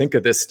like to think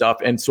of this stuff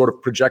and sort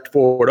of project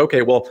forward.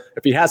 Okay, well,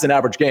 if he has an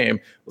average game,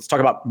 let's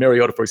talk about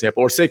Mariota, for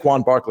example, or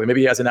Saquon Barkley.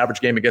 Maybe he has an average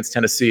game against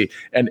Tennessee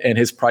and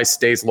his price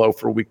stays low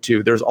for week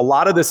 2. There's a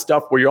lot of this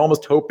stuff where you're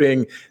almost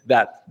hoping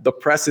that the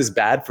press is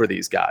bad for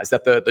these guys,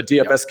 that the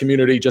DFS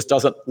community just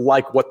doesn't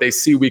like what they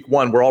see week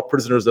 1. We're all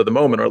prisoners of the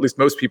moment, or at least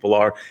most people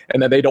are,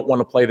 and then they don't want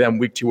to play them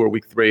week 2 or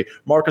week 3.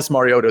 Marcus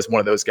Mariota is one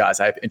of those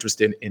guys I have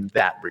interest in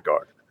that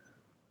regard.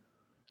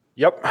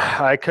 Yep,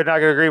 I could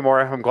not agree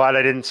more. I'm glad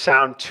I didn't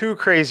sound too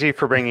crazy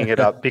for bringing it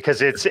up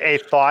because it's a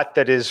thought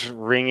that is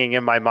ringing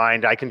in my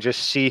mind. I can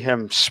just see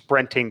him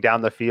sprinting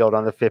down the field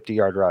on the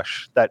 50-yard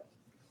rush that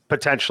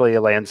potentially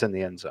lands in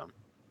the end zone.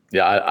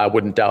 Yeah, I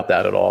wouldn't doubt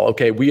that at all.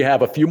 Okay, we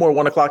have a few more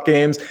 1 o'clock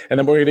games, and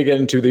then we're going to get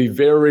into the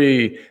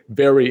very,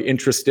 very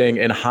interesting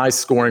and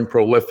high-scoring,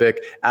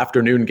 prolific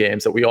afternoon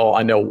games that we all,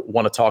 I know,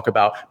 want to talk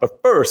about. But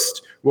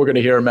first, we're going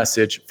to hear a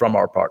message from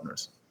our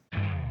partners.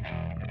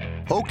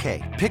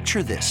 Okay,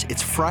 picture this.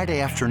 It's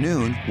Friday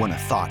afternoon when a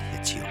thought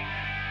hits you.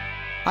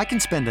 I can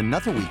spend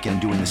another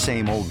weekend doing the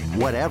same old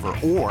whatever,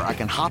 or I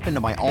can hop into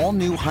my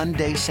all-new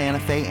Hyundai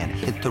Santa Fe and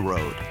hit the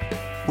road.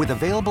 With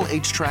available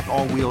H-Track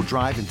all-wheel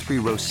drive and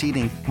 3-row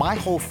seating, my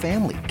whole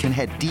family can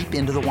head deep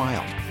into the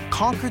wild.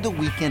 Conquer the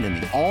weekend in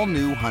the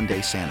all-new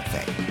Hyundai Santa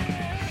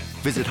Fe.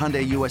 Visit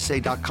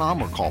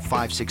HyundaiUSA.com or call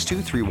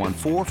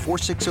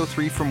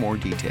 562-314-4603 for more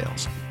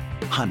details.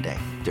 Hyundai,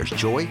 there's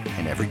joy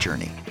in every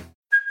journey.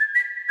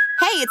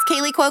 Hey, it's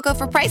Kaylee Cuoco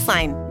for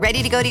Priceline.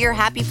 Ready to go to your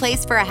happy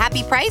place for a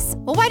happy price?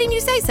 Well, why didn't you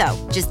say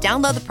so? Just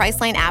download the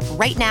Priceline app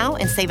right now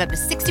and save up to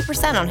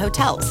 60% on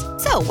hotels.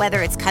 So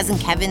whether it's Cousin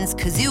Kevin's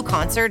Kazoo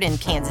Concert in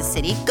Kansas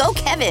City, go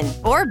Kevin,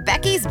 or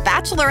Becky's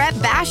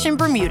Bachelorette Bash in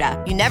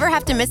Bermuda, you never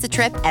have to miss a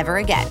trip ever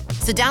again.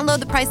 So download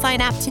the Priceline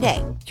app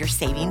today. Your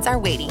savings are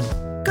waiting.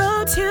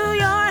 Go to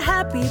your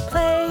happy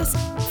place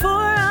for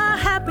a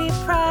happy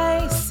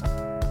price.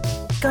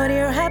 Go to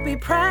your happy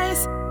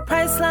price,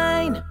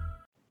 Priceline.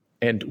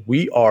 And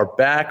we are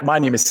back. My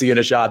name is Sia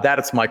Najad. That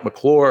is Mike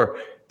McClure.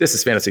 This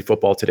is Fantasy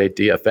Football Today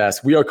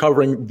DFS. We are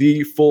covering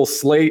the full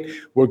slate.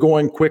 We're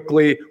going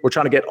quickly. We're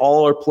trying to get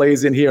all our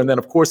plays in here. And then,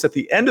 of course, at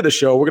the end of the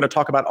show, we're going to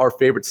talk about our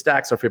favorite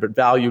stacks, our favorite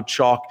value,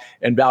 chalk,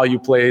 and value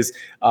plays,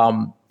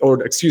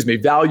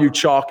 value,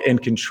 chalk,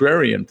 and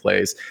contrarian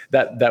plays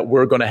that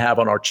we're going to have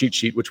on our cheat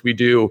sheet, which we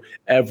do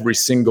every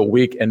single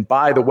week. And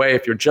by the way,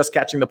 if you're just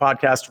catching the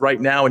podcast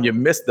right now and you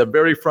missed the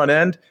very front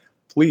end,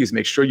 please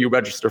make sure you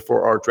register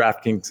for our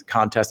DraftKings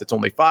contest. It's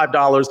only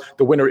 $5.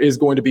 The winner is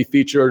going to be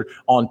featured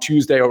on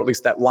Tuesday, or at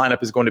least that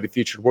lineup is going to be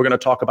featured. We're going to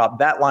talk about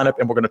that lineup,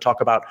 and we're going to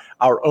talk about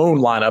our own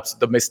lineups,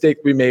 the mistake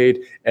we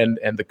made, and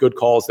the good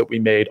calls that we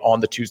made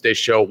on the Tuesday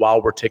show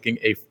while we're taking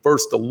a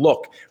first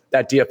look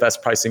at DFS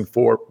pricing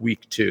for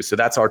week 2. So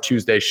that's our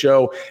Tuesday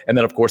show. And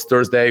then, of course,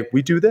 Thursday,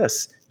 we do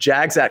this.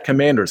 Jags at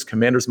Commanders.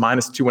 Commanders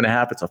minus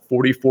 2.5. It's a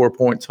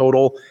 44-point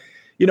total.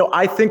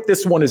 I think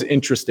this one is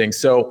interesting.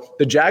 So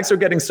the Jags are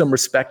getting some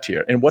respect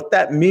here. And what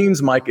that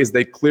means, Mike, is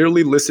they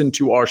clearly listened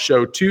to our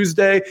show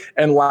Tuesday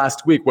and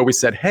last week where we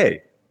said,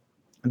 hey,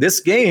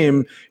 this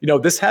game,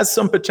 this has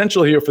some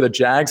potential here for the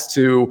Jags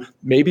to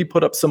maybe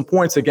put up some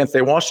points against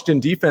a Washington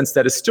defense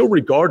that is still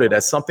regarded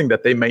as something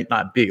that they might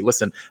not be.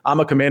 Listen, I'm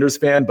a Commanders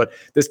fan, but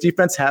this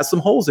defense has some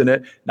holes in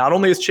it. Not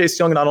only is Chase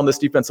Young not on this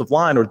defensive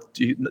line or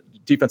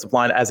defensive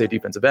line as a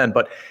defensive end,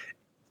 but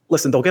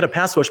listen, they'll get a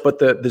pass rush, but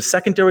the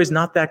secondary is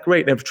not that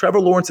great. And if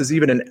Trevor Lawrence is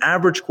even an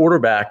average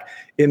quarterback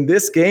in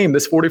this game,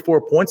 this 44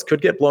 points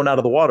could get blown out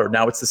of the water.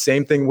 Now, it's the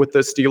same thing with the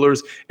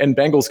Steelers and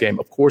Bengals game.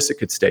 Of course, it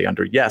could stay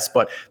under, yes.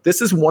 But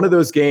this is one of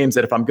those games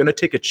that if I'm going to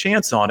take a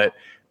chance on it,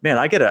 man,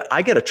 I get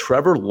a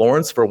Trevor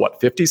Lawrence for what,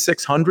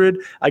 $5,600?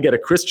 I get a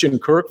Christian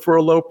Kirk for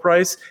a low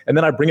price, and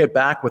then I bring it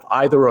back with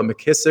either a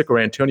McKissick or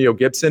Antonio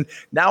Gibson.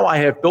 Now I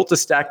have built a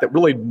stack that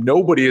really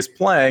nobody is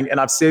playing, and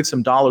I've saved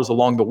some dollars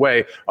along the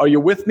way. Are you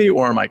with me,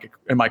 or am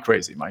I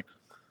crazy, Mike?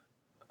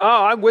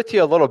 Oh, I'm with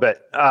you a little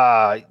bit.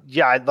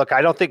 Look,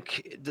 I don't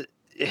think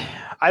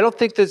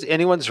there's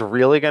anyone's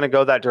really going to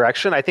go that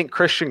direction. I think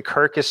Christian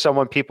Kirk is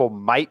someone people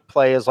might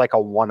play as like a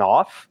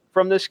one-off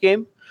from this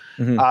game.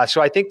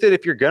 So I think that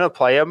if you're going to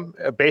play him,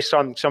 based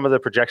on some of the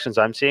projections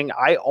I'm seeing,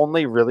 I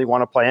only really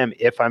want to play him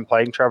if I'm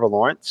playing Trevor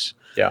Lawrence.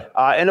 Yeah.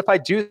 And if I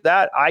do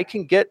that, I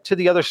can get to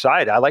the other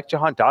side. I like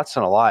Jahan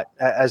Dotson a lot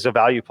as a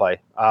value play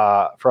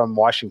from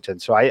Washington.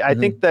 So I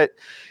think that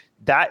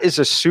is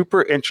a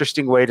super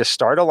interesting way to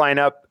start a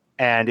lineup.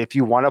 And if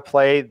you want to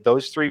play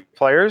those three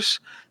players,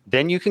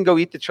 then you can go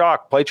eat the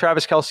chalk. Play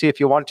Travis Kelce if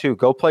you want to.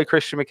 Go play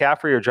Christian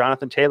McCaffrey or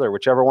Jonathan Taylor,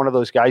 whichever one of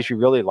those guys you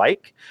really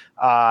like.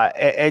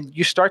 And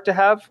you start to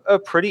have a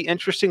pretty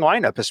interesting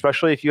lineup,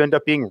 especially if you end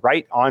up being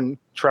right on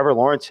Trevor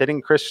Lawrence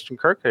hitting Christian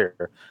Kirk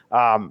here.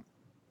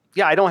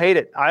 Yeah, I don't hate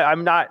it.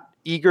 I'm not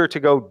eager to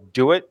go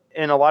do it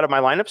in a lot of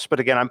my lineups. But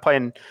again, I'm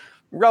playing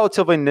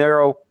relatively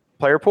narrow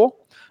player pool.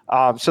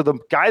 So the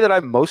guy that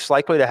I'm most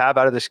likely to have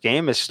out of this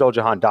game is still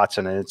Jahan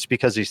Dotson, and it's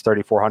because he's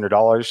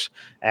 $3,400.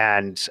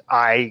 And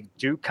I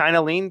do kind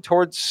of lean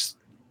towards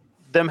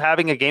them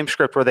having a game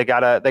script where they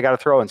gotta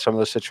throw in some of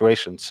those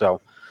situations.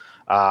 So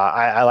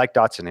I like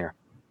Dotson here.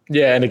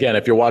 Yeah, and again,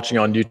 if you're watching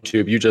on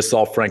YouTube, you just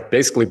saw Frank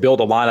basically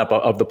build a lineup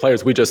of the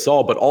players we just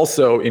saw, but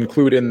also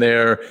include in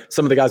there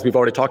some of the guys we've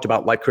already talked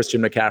about, like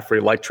Christian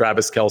McCaffrey, like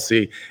Travis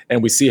Kelce,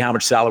 and we see how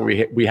much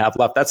salary we have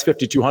left. That's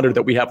 $5,200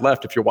 that we have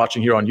left if you're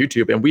watching here on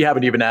YouTube, and we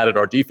haven't even added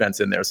our defense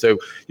in there. So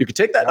you could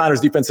take that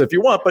Niners defense if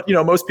you want, but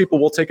most people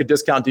will take a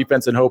discount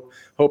defense and hope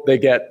they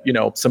get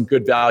some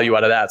good value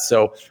out of that.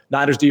 So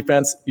Niners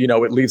defense,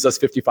 it leaves us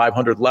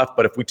 $5,500 left.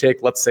 But if we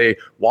take, let's say,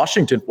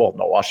 Washington's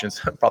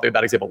probably a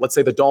bad example. Let's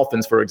say the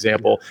Dolphins, for example,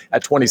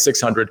 at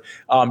 2,600,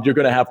 you're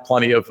going to have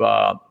plenty of,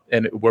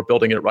 and we're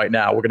building it right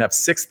now. We're going to have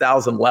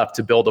 6,000 left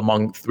to build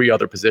among three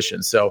other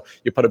positions. So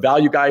you put a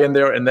value guy in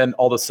there, and then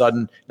all of a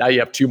sudden, now you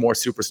have two more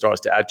superstars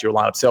to add to your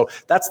lineup. So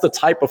that's the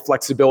type of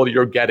flexibility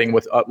you're getting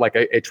with like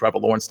a Trevor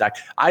Lawrence stack.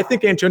 I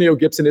think Antonio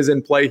Gibson is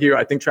in play here.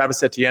 I think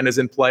Travis Etienne is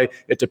in play.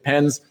 It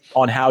depends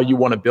on how you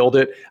want to build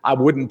it. I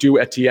wouldn't do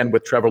Etienne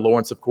with Trevor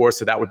Lawrence, of course,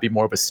 so that would be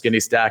more of a skinny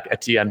stack.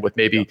 Etienne with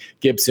maybe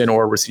Gibson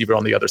or a receiver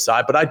on the other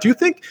side. But I do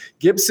think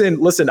Gibson,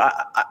 listen,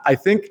 I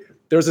think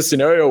there's a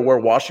scenario where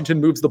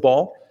Washington moves the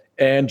ball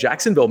and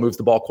Jacksonville moves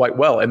the ball quite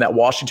well, and that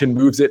Washington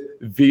moves it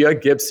via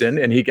Gibson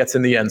and he gets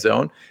in the end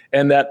zone.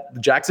 And that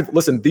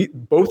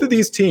both of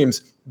these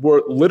teams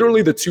were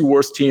literally the two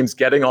worst teams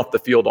getting off the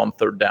field on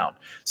third down.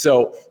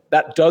 So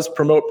that does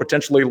promote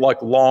potentially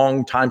like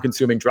long time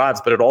consuming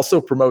drives, but it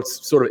also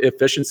promotes sort of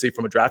efficiency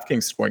from a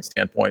DraftKings scoring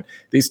standpoint.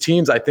 These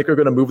teams, I think, are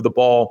going to move the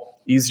ball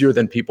easier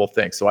than people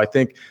think. So I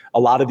think a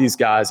lot of these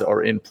guys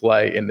are in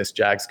play in this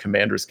Jags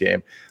Commanders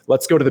game.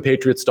 Let's go to the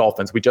Patriots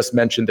Dolphins. We just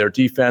mentioned their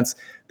defense.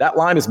 That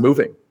line is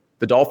moving.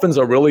 The Dolphins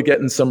are really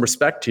getting some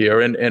respect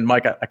here. And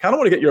Mike, I kind of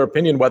want to get your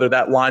opinion whether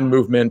that line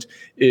movement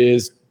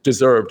is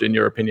deserved in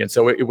your opinion.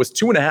 So it was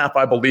 2.5,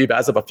 I believe,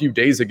 as of a few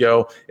days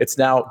ago. It's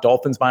now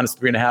Dolphins minus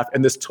 3.5.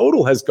 And this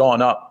total has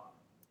gone up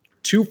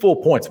 2 full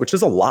points, which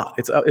is a lot.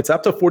 It's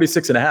up to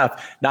 46.5.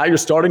 Now you're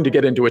starting to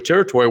get into a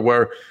territory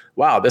where,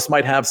 wow, this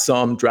might have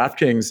some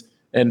DraftKings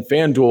and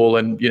FanDuel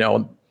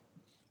and,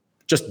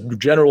 just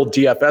general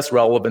DFS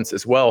relevance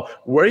as well.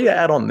 Where are you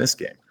at on this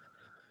game?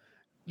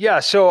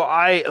 Yeah, so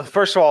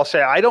first of all, I'll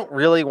say I don't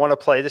really want to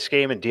play this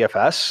game in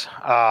DFS.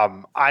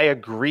 I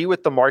agree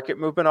with the market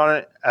movement on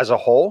it as a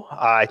whole.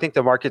 I think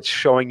the market's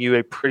showing you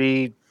a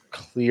pretty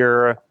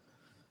clear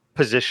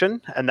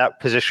position, and that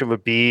position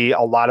would be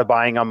a lot of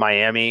buying on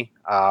Miami,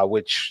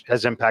 which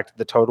has impacted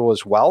the total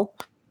as well.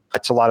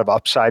 It's a lot of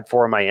upside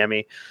for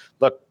Miami.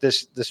 Look,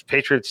 this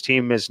Patriots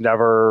team is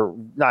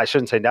I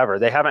shouldn't say never.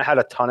 They haven't had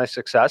a ton of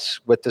success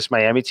with this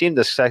Miami team,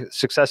 the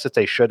success that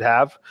they should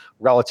have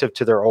relative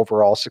to their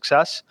overall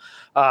success.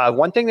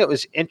 One thing that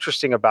was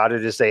interesting about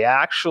it is they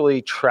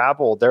actually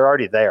traveled. They're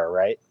already there,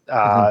 right?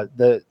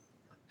 The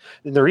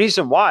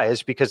reason why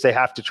is because they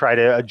have to try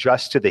to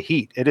adjust to the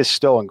heat. It is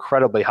still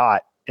incredibly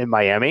hot in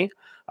Miami.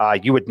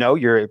 You would know,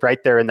 you're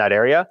right there in that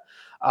area.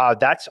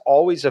 That's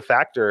always a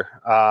factor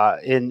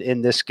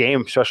in this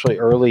game, especially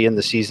early in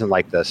the season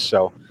like this.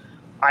 So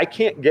I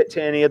can't get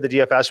to any of the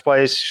DFS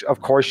plays.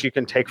 Of course, you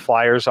can take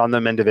flyers on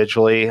them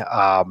individually,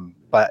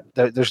 but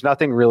there's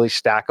nothing really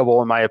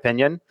stackable in my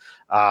opinion.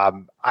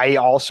 I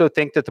also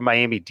think that the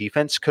Miami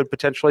defense could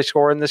potentially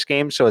score in this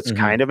game, so it's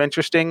kind of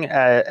interesting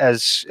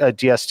as a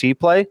DST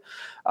play.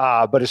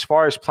 But as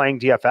far as playing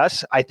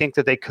DFS, I think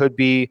that they could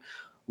be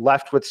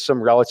left with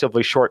some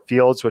relatively short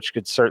fields, which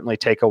could certainly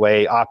take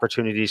away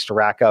opportunities to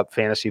rack up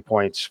fantasy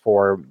points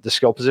for the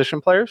skill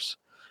position players.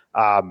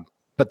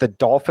 But the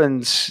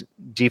Dolphins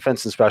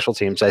defense and special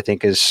teams, I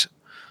think, is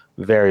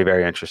very,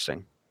 very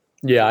interesting.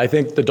 Yeah, I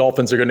think the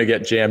Dolphins are going to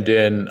get jammed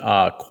in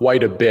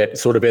quite a bit,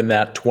 sort of in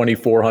that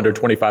 2,400,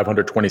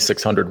 2,500,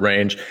 2,600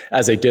 range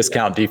as a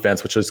discount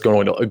defense, which is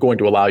going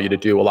to allow you to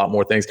do a lot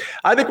more things.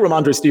 I think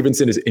Ramondre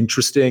Stevenson is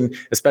interesting,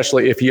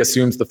 especially if he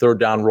assumes the third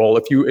down role.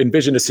 If you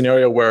envision a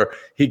scenario where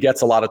he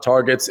gets a lot of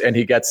targets and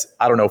he gets,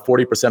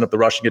 40% of the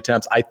rushing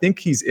attempts, I think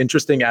he's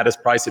interesting at his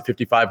price at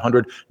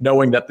 5,500,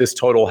 knowing that this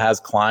total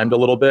has climbed a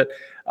little bit.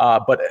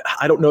 but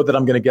I don't know that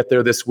I'm going to get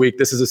there this week.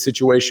 This is a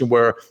situation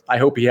where I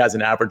hope he has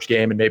an average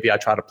game, and maybe I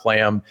try to play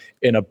him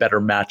in a better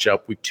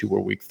matchup week 2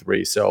 or week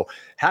 3. So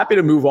happy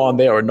to move on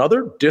there.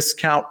 Another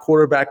discount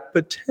quarterback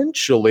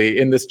potentially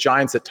in this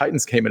Giants at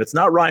Titans game, and it's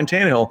not Ryan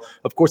Tannehill.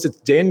 Of course, it's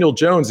Daniel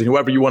Jones and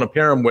whoever you want to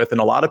pair him with.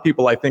 And a lot of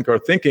people, I think, are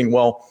thinking,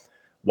 well,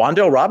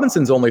 Wan'Dale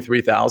Robinson's only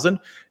 3,000.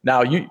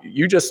 Now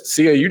you just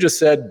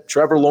said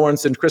Trevor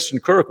Lawrence and Christian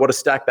Kirk. What a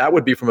stack that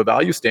would be from a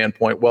value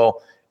standpoint.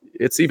 Well,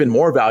 it's even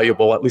more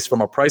valuable, at least from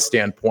a price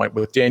standpoint,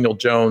 with Daniel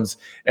Jones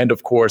and,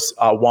 of course,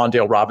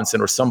 Wan'Dale Robinson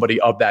or somebody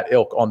of that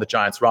ilk on the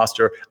Giants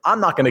roster.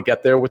 I'm not going to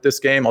get there with this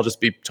game. I'll just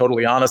be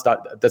totally honest.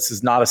 This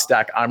is not a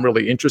stack I'm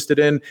really interested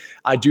in.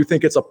 I do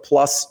think it's a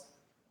plus.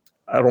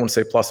 I don't want to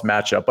say plus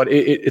matchup, but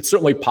it's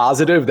certainly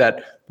positive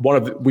that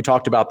we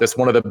talked about this,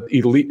 one of the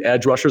elite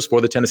edge rushers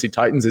for the Tennessee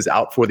Titans is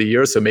out for the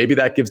year. So maybe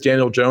that gives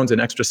Daniel Jones an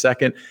extra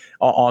second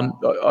on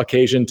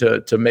occasion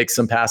to make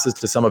some passes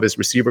to some of his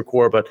receiver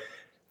core. But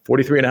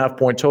 43.5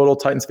 point total,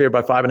 Titans favored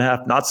by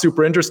 5.5. Not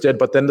super interested,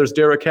 but then there's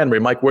Derrick Henry.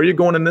 Mike, where are you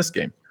going in this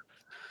game?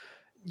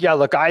 Yeah,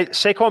 look,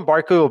 Saquon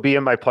Barkley will be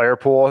in my player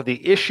pool.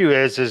 The issue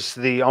is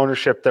the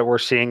ownership that we're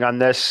seeing on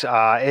this.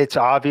 It's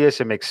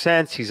obvious. It makes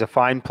sense. He's a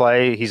fine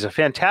play. He's a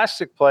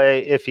fantastic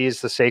play if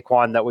he's the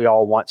Saquon that we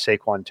all want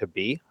Saquon to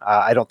be.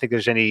 I don't think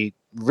there's any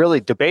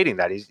really debating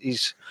that.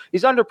 He's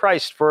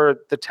underpriced for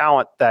the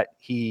talent that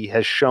he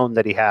has shown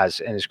that he has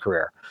in his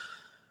career.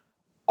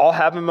 I'll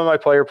have him in my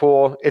player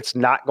pool. It's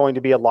not going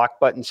to be a lock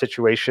button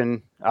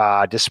situation,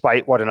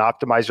 despite what an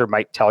optimizer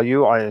might tell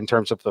you in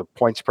terms of the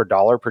points per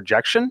dollar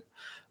projection.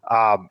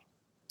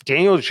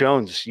 Daniel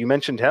Jones, you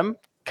mentioned him,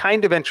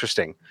 kind of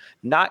interesting.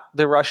 Not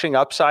the rushing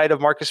upside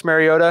of Marcus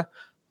Mariota,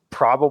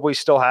 probably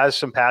still has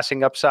some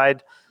passing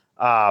upside.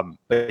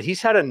 But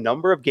he's had a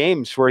number of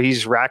games where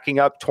he's racking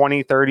up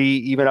 20, 30,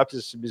 even up to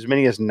as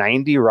many as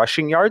 90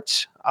 rushing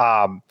yards.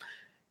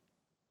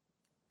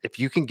 If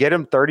you can get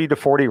him 30 to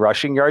 40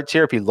 rushing yards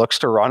here, if he looks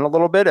to run a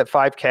little bit at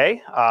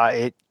 5K,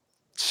 it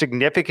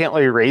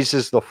significantly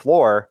raises the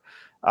floor.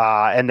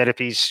 And then if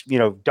he's,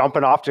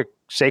 dumping off to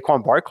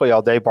Saquon Barkley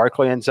all day,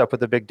 Barkley ends up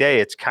with a big day.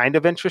 It's kind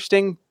of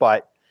interesting,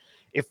 but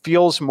it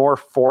feels more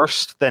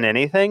forced than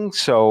anything.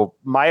 So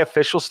my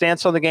official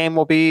stance on the game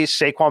will be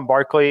Saquon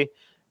Barkley,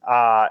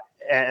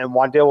 and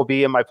Wan'Dale will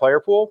be in my player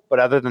pool. But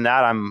other than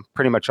that, I'm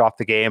pretty much off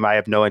the game. I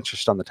have no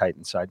interest on the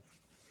Titans side.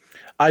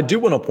 I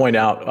do want to point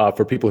out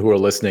for people who are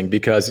listening,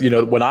 because,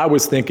 when I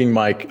was thinking,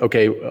 Mike,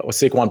 okay,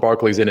 Saquon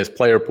Barkley's in his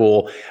player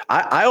pool,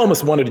 I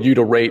almost wanted you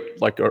to rate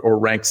or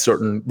rank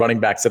certain running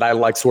backs that I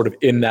like sort of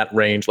in that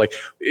range. Like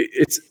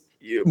it's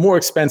more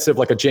expensive,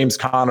 like a James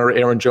Conner,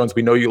 Aaron Jones.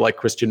 We know you like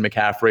Christian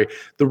McCaffrey.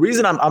 The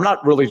reason I'm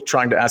not really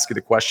trying to ask you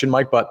the question,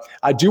 Mike, but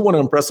I do want to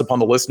impress upon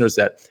the listeners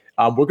that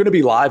we're going to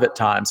be live at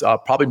times,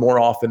 probably more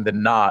often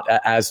than not,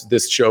 as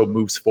this show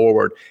moves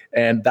forward.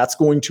 And that's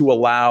going to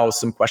allow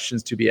some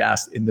questions to be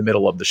asked in the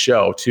middle of the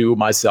show to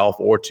myself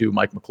or to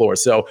Mike McClure.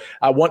 So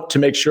I want to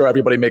make sure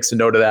everybody makes a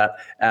note of that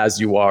as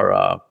you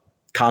are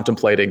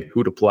contemplating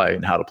who to play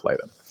and how to play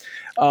them.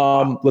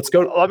 Let's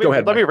go. Go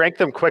ahead. Let me rank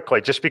them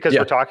quickly, just because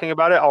we're talking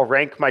about it. I'll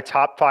rank my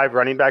top 5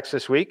 running backs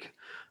this week.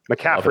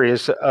 McCaffrey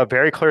is a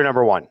very clear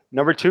number 1.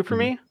 Number 2 for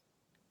me,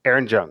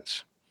 Aaron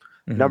Jones.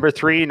 Number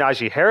 3,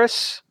 Najee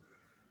Harris.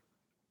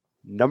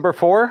 Number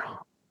 4,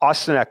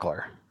 Austin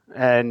Eckler.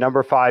 And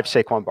number 5,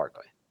 Saquon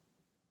Barkley.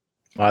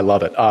 I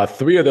love it.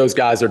 3 of those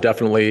guys are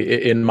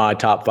definitely in my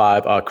top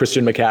 5.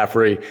 Christian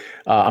McCaffrey.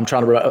 I'm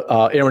trying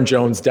to Aaron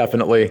Jones,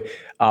 definitely.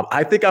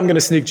 I think I'm going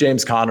to sneak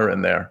James Conner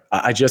in there.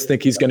 I just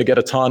think he's going to get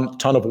a ton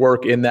of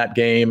work in that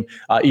game,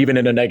 even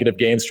in a negative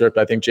game script.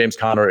 I think James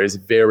Conner is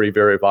very,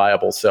 very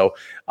viable. So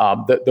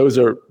those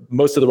are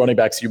most of the running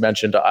backs you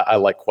mentioned. I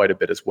like quite a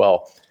bit as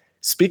well.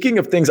 Speaking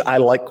of things I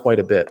like quite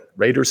a bit,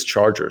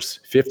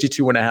 Raiders-Chargers,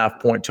 52.5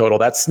 point total.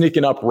 That's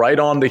sneaking up right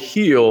on the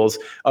heels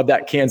of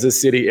that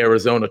Kansas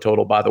City-Arizona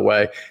total, by the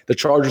way. The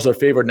Chargers are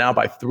favored now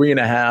by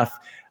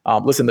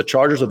 3.5. Listen, the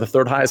Chargers are the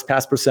 3rd highest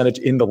pass percentage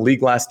in the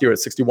league last year at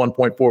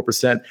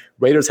 61.4%.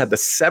 Raiders had the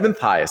 7th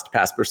highest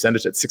pass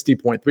percentage at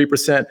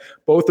 60.3%.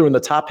 Both are in the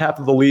top half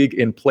of the league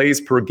in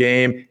plays per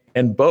game.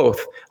 And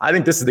both, I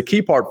think this is the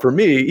key part for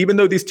me, even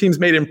though these teams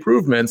made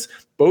improvements,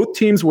 both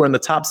teams were in the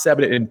top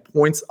 7 in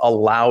points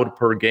allowed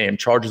per game.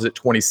 Chargers at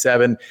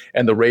 27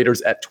 and the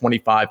Raiders at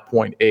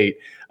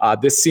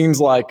 25.8. This seems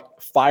like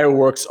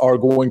fireworks are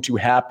going to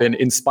happen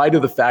in spite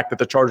of the fact that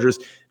the Chargers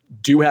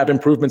do have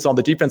improvements on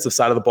the defensive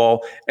side of the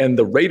ball, and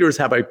the Raiders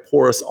have a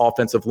porous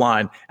offensive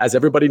line. As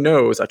everybody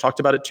knows, I talked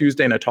about it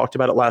Tuesday and I talked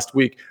about it last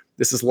week.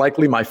 This is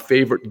likely my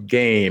favorite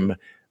game.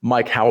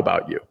 Mike, how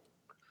about you?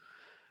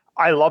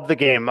 I love the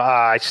game.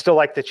 I still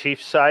like the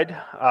Chiefs side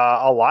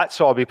a lot,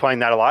 so I'll be playing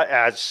that a lot,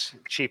 as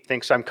Chief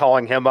thinks I'm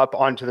calling him up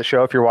onto the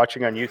show if you're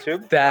watching on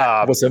YouTube.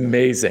 That was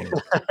amazing.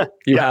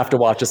 You have to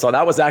watch this.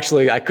 That was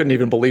actually, I couldn't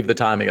even believe the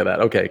timing of that.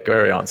 Okay,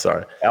 carry on.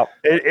 Sorry.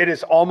 It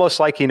is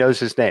almost like he knows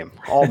his name.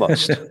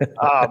 Almost.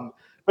 But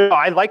no,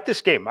 I like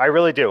this game. I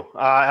really do.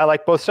 I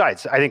like both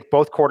sides. I think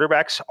both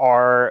quarterbacks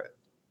are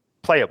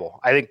playable.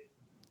 I think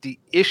The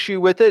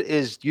issue with it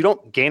is you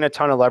don't gain a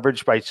ton of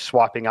leverage by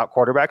swapping out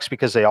quarterbacks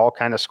because they all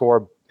kind of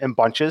score in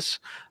bunches.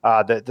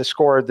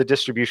 The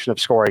distribution of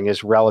scoring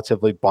is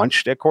relatively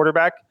bunched at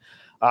quarterback.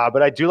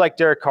 But I do like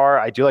Derek Carr.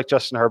 I do like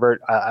Justin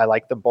Herbert. I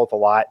like them both a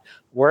lot.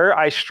 Where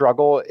I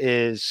struggle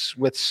is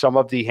with some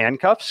of the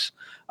handcuffs.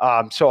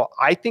 So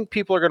I think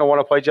people are going to want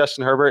to play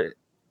Justin Herbert.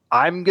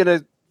 I'm going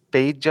to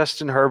fade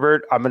Justin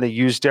Herbert. I'm going to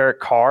use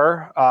Derek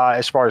Carr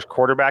as far as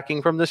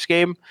quarterbacking from this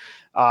game.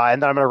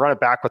 And then I'm going to run it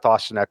back with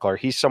Austin Eckler.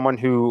 He's someone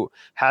who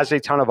has a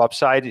ton of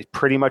upside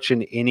pretty much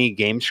in any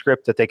game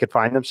script that they could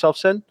find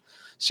themselves in.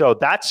 So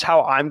that's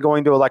how I'm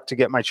going to elect to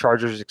get my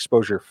Chargers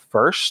exposure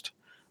first.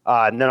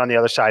 And then on the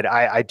other side,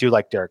 I do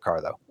like Derek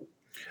Carr, though.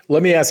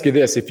 Let me ask you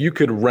this. If you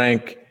could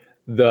rank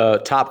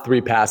the top 3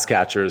 pass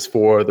catchers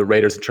for the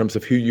Raiders in terms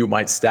of who you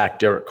might stack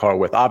Derek Carr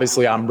with.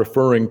 Obviously, I'm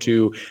referring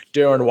to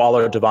Darren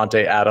Waller,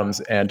 Devontae Adams,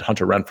 and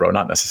Hunter Renfrow,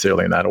 not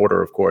necessarily in that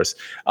order, of course.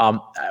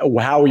 How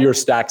are your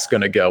stacks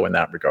going to go in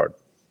that regard?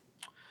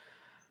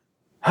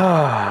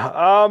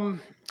 I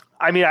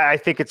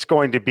think it's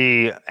going to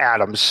be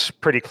Adams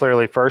pretty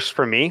clearly first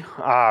for me.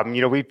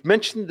 We've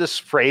mentioned this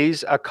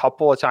phrase a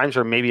couple of times,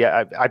 or maybe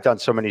I've done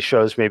so many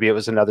shows, maybe it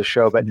was another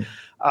show, but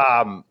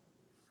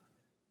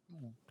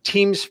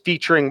teams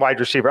featuring wide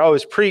receiver. Oh, it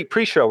was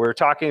pre-show. We were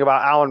talking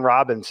about Allen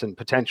Robinson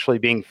potentially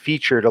being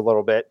featured a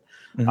little bit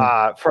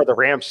for the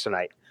Rams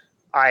tonight.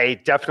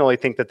 I definitely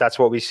think that that's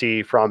what we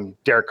see from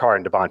Derek Carr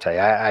and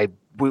Devontae.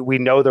 We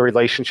know the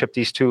relationship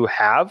these two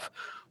have.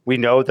 We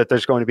know that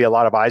there's going to be a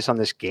lot of eyes on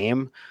this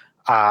game.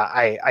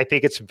 I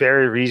think it's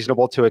very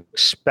reasonable to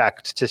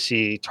expect to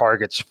see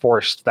targets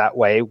forced that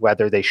way,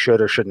 whether they should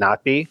or should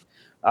not be.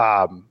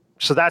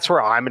 So that's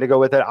where I'm going to go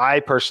with it. I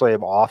personally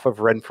am off of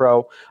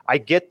Renfrow. I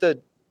get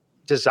the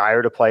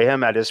desire to play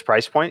him at his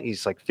price point.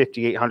 He's like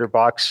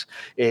 $5,800.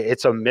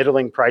 It's a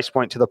middling price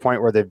point to the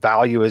point where the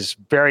value is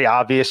very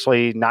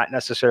obviously not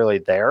necessarily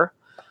there.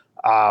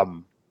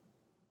 I'm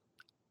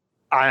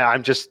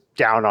just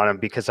down on him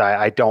because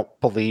I don't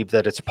believe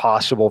that it's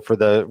possible for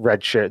the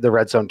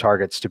red zone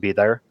targets to be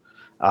there.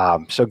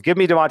 So give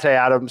me Devontae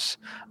Adams.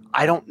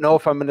 I don't know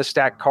if I'm going to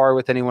stack Carr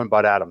with anyone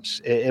but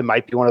Adams. It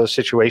might be one of those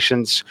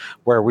situations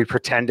where we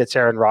pretend it's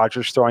Aaron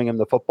Rodgers throwing him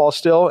the football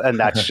still, and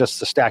that's just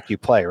the stack you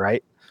play,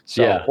 right?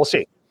 So We'll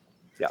see.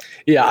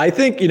 Yeah, I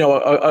think,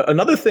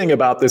 another thing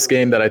about this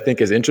game that I think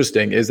is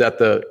interesting is that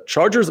the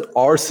Chargers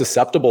are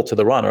susceptible to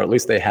the run, or at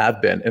least they have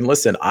been. And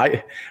listen,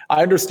 I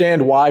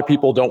understand why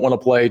people don't want to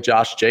play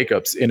Josh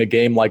Jacobs in a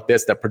game like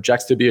this that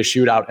projects to be a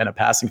shootout and a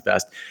passing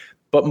fest.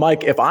 But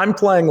Mike, if I'm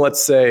playing,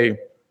 let's say,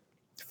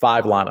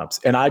 5 lineups,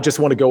 and I just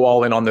want to go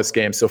all in on this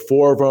game, so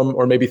 4 of them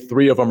or maybe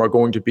 3 of them are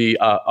going to be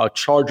a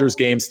Chargers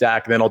game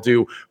stack, and then I'll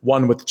do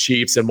one with the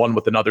Chiefs and one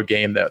with another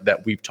game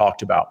that we've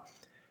talked about.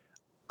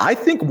 I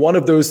think one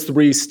of those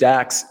 3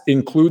 stacks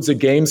includes a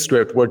game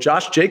script where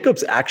Josh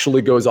Jacobs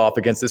actually goes off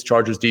against this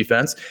Chargers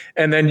defense.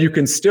 And then you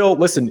can still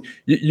listen,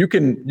 you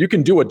can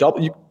do a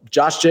double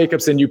Josh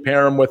Jacobs and you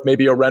pair him with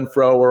maybe a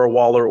Renfrow or a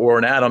Waller or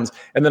an Adams.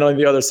 And then on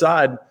the other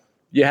side,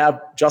 you have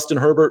Justin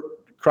Herbert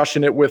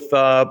crushing it with,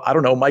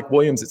 Mike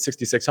Williams at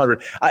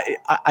 6,600.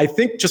 I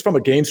think just from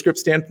a game script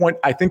standpoint,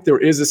 I think there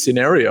is a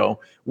scenario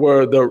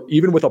where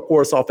even with a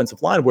porous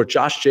offensive line where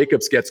Josh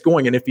Jacobs gets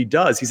going. And if he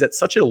does, he's at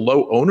such a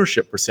low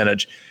ownership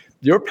percentage.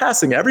 You're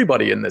passing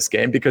everybody in this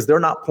game because they're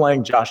not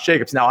playing Josh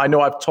Jacobs. Now, I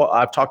know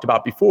I've talked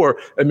about before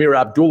Amir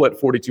Abdullah at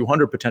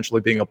 4,200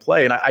 potentially being a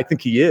play, and I think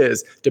he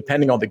is,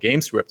 depending on the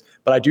game script.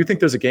 But I do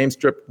think there's a game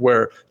script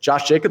where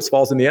Josh Jacobs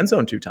falls in the end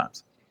zone 2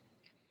 times.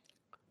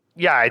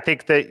 Yeah, I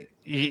think that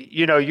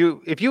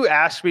if you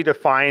ask me to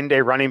find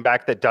a running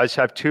back that does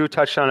have 2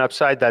 touchdown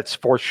upside, that's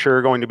for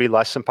sure going to be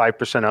less than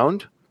 5%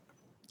 owned,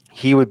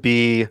 he would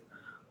be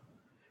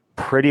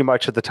pretty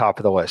much at the top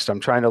of the list.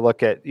 I'm trying to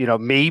look at,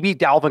 maybe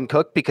Dalvin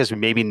Cook, because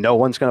maybe no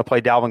one's going to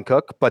play Dalvin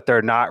Cook, but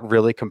they're not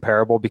really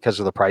comparable because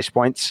of the price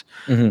points.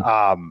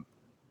 Mm-hmm.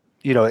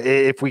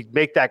 If we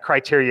make that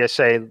criteria,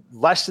 say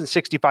less than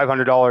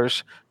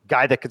 $6,500,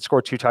 guy that could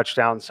score 2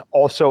 touchdowns,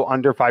 also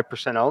under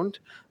 5% owned,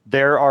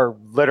 there are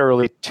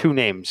literally 2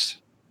 names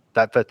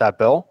that fit that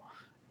bill.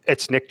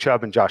 It's Nick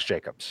Chubb and Josh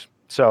Jacobs.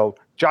 So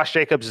Josh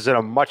Jacobs is in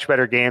a much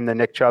better game than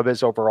Nick Chubb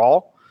is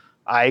overall.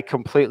 I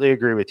completely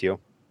agree with you.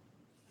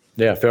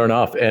 Yeah, fair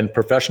enough. And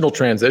professional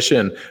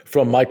transition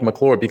from Mike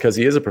McClure, because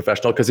he is a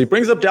professional, because he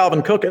brings up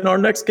Dalvin Cook. And our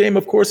next game,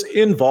 of course,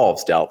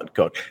 involves Dalvin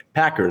Cook.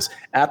 Packers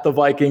at the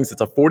Vikings.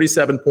 It's a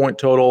 47-point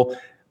total.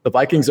 The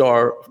Vikings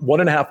are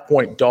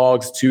 1.5-point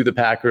dogs to the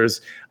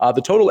Packers.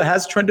 The total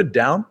has trended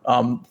down,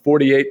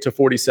 48 to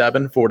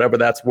 47 for whatever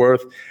that's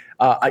worth.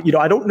 I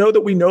don't know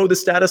that we know the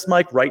status,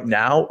 Mike, right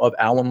now of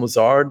Allen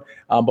Lazard,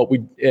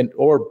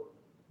 or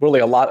really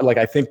a lot. Like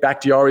I think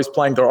Bakhtiari's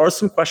playing. There are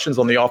some questions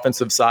on the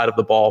offensive side of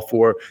the ball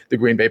for the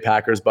Green Bay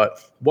Packers. But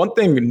one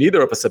thing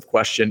neither of us have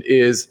questioned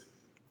is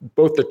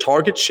both the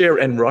target share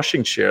and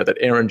rushing share that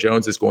Aaron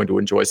Jones is going to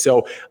enjoy.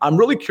 So I'm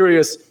really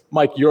curious,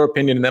 Mike, your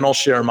opinion, and then I'll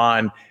share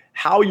mine,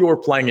 how you're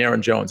playing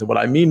Aaron Jones. And what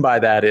I mean by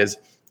that is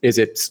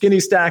it skinny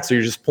stacks, or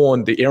you're just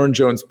pulling the Aaron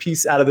Jones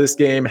piece out of this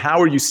game? How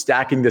are you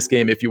stacking this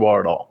game if you are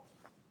at all?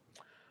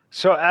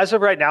 So as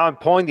of right now, I'm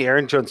pulling the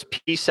Aaron Jones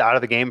piece out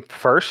of the game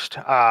first.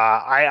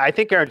 I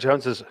think Aaron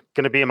Jones is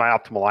going to be in my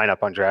optimal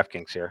lineup on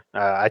DraftKings here.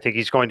 I think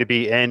he's going to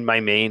be in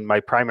my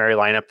primary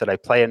lineup that I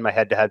play in my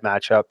head-to-head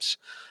matchups.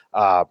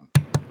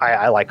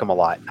 I like him a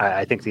lot.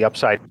 I think the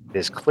upside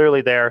is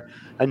clearly there.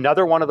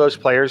 Another one of those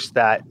players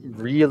that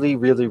really,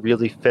 really,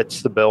 really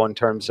fits the bill in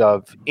terms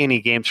of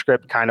any game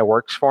script kind of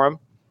works for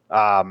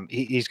him.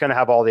 He's going to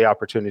have all the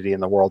opportunity in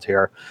the world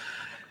here.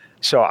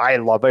 So I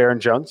love Aaron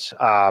Jones.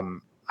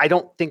 I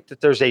don't think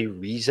that there's a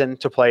reason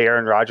to play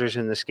Aaron Rodgers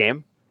in this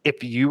game.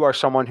 If you are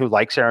someone who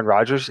likes Aaron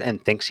Rodgers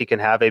and thinks he can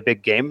have a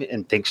big game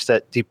and thinks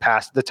that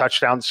the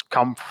touchdowns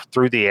come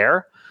through the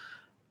air,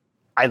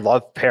 I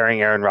love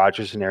pairing Aaron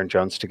Rodgers and Aaron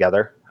Jones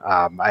together.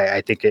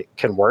 I think it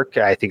can work.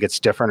 I think it's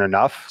different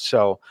enough.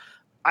 So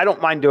I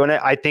don't mind doing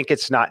it. I think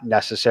it's not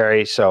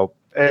necessary. So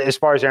as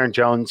far as Aaron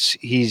Jones,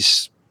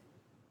 he's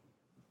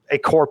a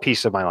core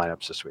piece of my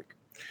lineups this week.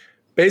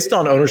 Based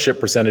on ownership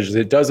percentages,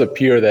 it does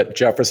appear that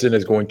Jefferson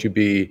is going to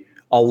be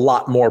a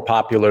lot more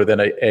popular than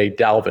a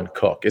Dalvin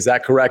Cook. Is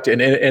that correct? And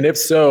if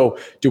so,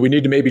 do we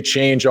need to maybe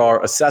change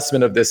our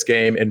assessment of this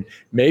game? And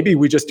maybe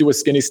we just do a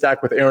skinny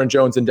stack with Aaron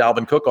Jones and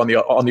Dalvin Cook on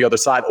the other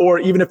side? Or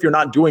even if you're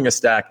not doing a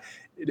stack,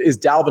 is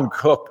Dalvin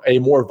Cook a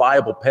more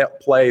viable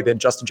play than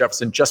Justin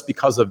Jefferson just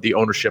because of the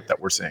ownership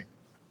that we're seeing?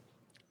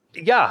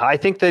 Yeah, I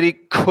think that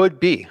it could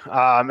be,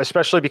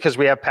 especially because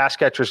we have pass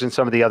catchers in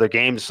some of the other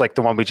games, like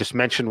the one we just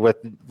mentioned with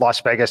Las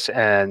Vegas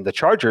and the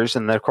Chargers,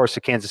 and then, of course,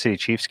 the Kansas City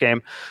Chiefs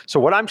game. So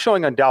what I'm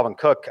showing on Dalvin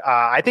Cook,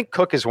 I think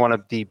Cook is one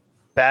of the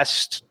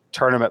best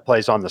tournament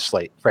plays on the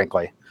slate,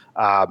 frankly.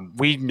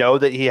 We know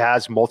that he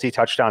has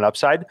multi-touchdown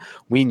upside.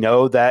 We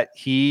know that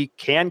he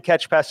can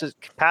catch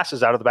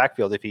passes out of the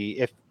backfield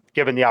if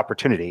given the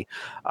opportunity.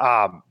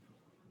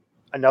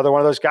 Another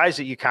one of those guys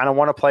that you kind of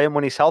want to play him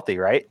when he's healthy,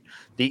 right?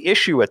 The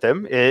issue with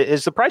him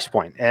is the price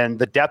point and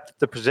the depth of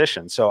the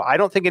position. So I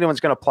don't think anyone's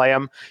going to play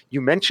him.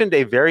 You mentioned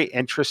a very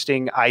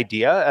interesting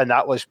idea, and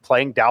that was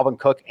playing Dalvin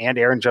Cook and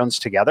Aaron Jones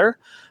together.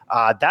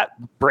 That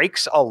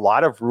breaks a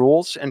lot of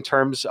rules in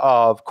terms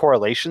of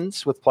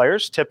correlations with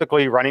players.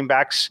 Typically, running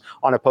backs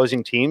on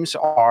opposing teams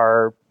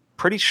are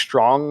pretty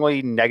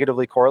strongly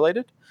negatively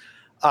correlated.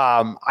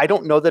 I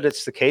don't know that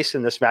it's the case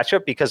in this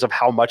matchup because of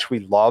how much we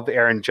love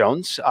Aaron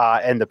Jones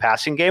and the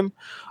passing game.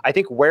 I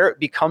think where it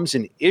becomes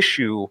an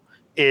issue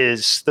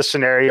is the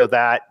scenario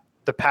that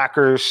the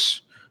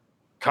Packers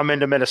come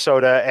into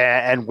Minnesota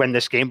and win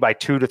this game by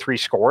 2 to 3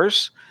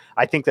 scores.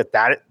 I think that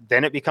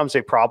then it becomes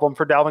a problem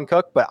for Dalvin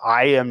Cook, but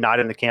I am not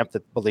in the camp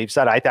that believes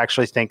that. I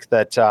actually think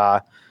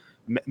that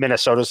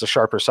Minnesota's the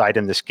sharper side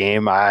in this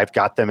game. I've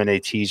got them in a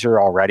teaser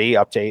already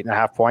up to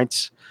 8.5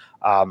 points.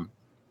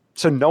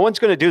 So no one's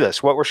going to do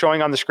this. What we're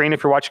showing on the screen,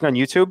 if you're watching on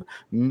YouTube,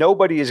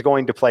 nobody is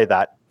going to play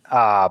that.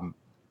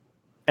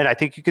 And I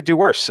think you could do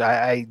worse.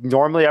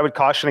 Normally I would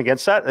caution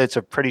against that. It's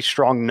a pretty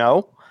strong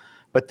no,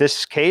 but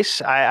this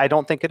case, I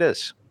don't think it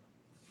is.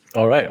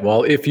 All right.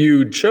 Well, if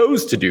you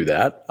chose to do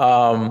that,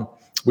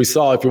 we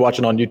saw, if you're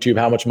watching on YouTube,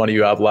 how much money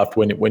you have left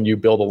when you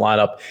build a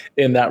lineup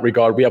in that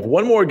regard. We have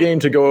one more game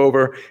to go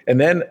over, and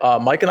then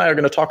Mike and I are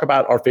going to talk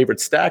about our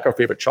favorite stack, our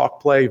favorite chalk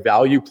play,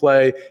 value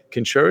play,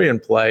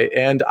 contrarian play,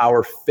 and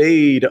our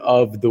fade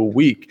of the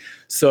week.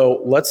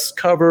 So let's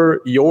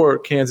cover your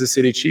Kansas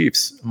City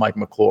Chiefs, Mike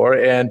McClure,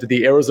 and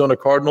the Arizona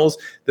Cardinals.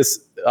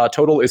 This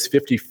total is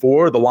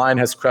 54. The line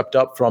has crept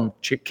up from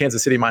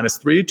Kansas City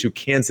 -3 to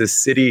Kansas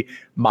City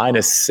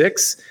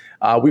 -6.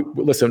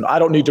 Listen, I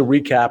don't need to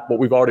recap what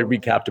we've already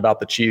recapped about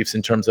the Chiefs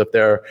in terms of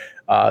their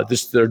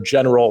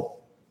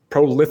general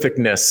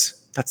prolificness.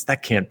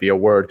 That can't be a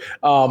word.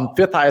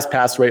 5th highest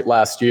pass rate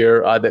last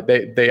year.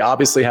 They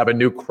obviously have a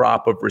new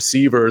crop of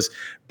receivers,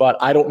 but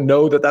I don't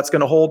know that that's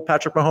going to hold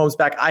Patrick Mahomes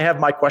back. I have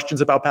my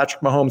questions about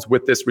Patrick Mahomes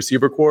with this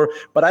receiver core,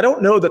 but I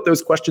don't know that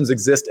those questions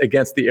exist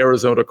against the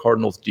Arizona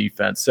Cardinals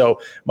defense.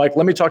 So, Mike,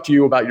 let me talk to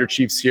you about your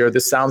Chiefs here.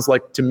 This sounds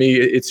like, to me,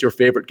 it's your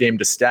favorite game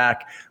to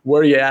stack.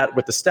 Where are you at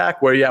with the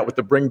stack? Where are you at with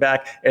the bring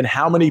back? And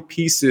how many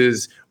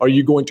pieces are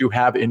you going to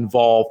have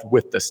involved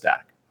with the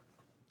stack?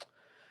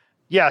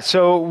 Yeah,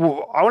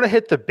 so I want to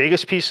hit the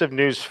biggest piece of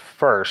news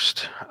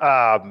first,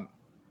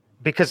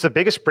 because the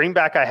biggest bring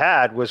back I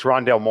had was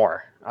Rondale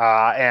Moore.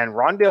 And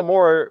Rondale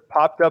Moore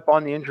popped up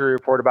on the injury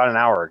report about an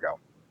hour ago.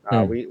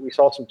 We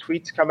saw some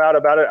tweets come out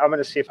about it. I'm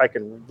going to see if I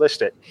can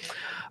list it.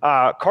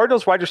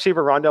 Cardinals wide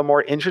receiver Rondale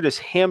Moore injured his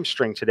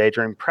hamstring today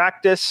during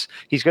practice.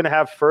 He's going to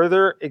have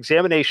further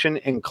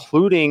examination,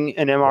 including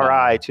an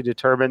MRI, to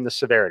determine the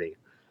severity.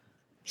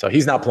 So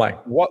he's not playing.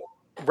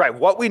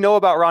 What we know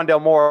about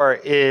Rondale Moore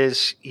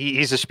is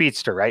he's a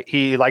speedster, right?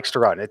 He likes to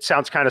run. It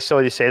sounds kind of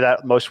silly to say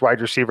that. Most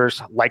wide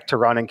receivers like to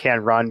run and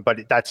can run,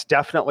 but that's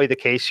definitely the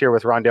case here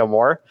with Rondale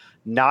Moore.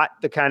 Not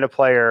the kind of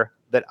player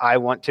that I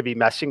want to be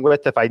messing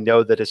with if I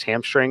know that his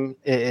hamstring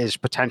is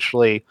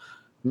potentially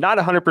not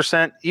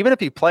 100%. Even if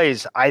he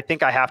plays, I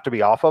think I have to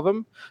be off of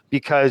him,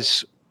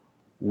 because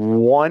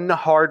one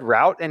hard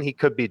route and he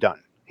could be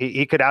done.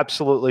 He could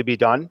absolutely be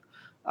done.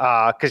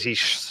 Because he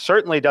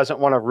certainly doesn't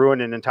want to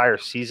ruin an entire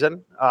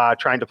season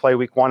trying to play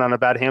week 1 on a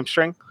bad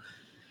hamstring.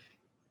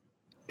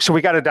 So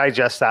we got to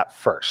digest that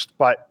first.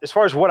 But as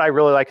far as what I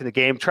really like in the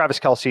game, Travis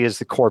Kelce is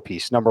the core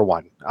piece, number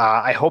one.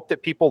 I hope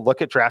that people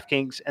look at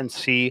DraftKings and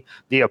see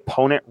the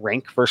opponent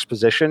rank versus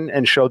position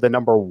and show the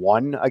number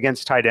one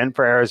against tight end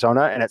for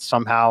Arizona, and it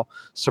somehow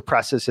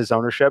suppresses his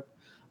ownership.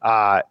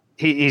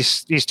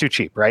 He's too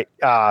cheap, right?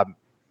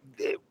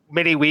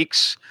 Many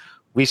weeks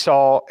we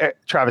saw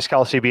Travis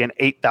Kelce be an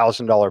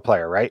 $8,000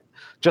 player, right?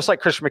 Just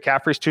like Christian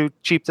McCaffrey's too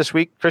cheap this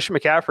week. Christian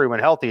McCaffrey, when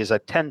healthy, is a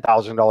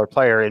 $10,000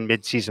 player in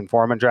midseason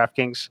form in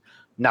DraftKings.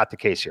 Not the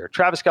case here.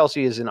 Travis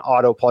Kelce is an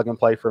auto plug and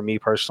play for me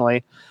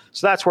personally.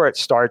 So that's where it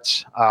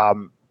starts.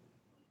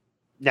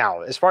 Now,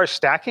 as far as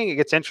stacking, it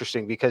gets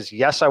interesting because,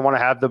 yes, I want to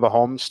have the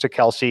Mahomes to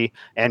Kelce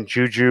and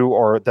Juju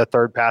or the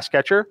third pass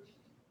catcher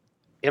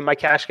in my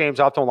cash games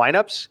optimal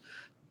lineups.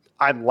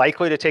 I'm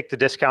likely to take the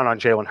discount on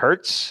Jalen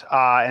Hurts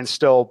and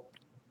still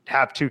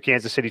have two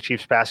Kansas City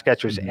Chiefs pass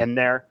catchers in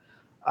there.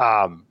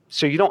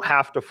 So you don't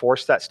have to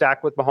force that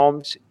stack with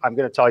Mahomes. I'm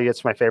going to tell you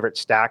it's my favorite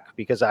stack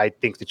because I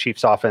think the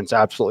Chiefs offense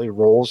absolutely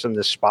rolls in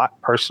this spot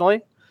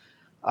personally.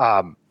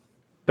 But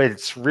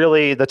it's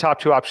really the top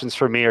two options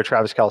for me are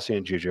Travis Kelce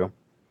and Juju.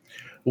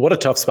 What a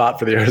tough spot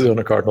for the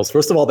Arizona Cardinals.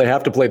 First of all, they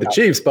have to play the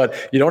Chiefs, but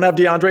you don't have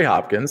DeAndre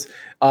Hopkins.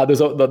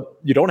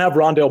 You don't have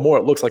Rondale Moore,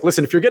 it looks like.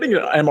 Listen, if you're getting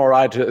an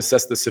MRI to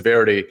assess the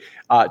severity,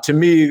 to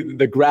me,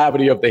 the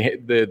gravity of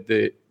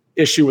the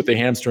issue with the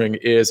hamstring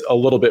is a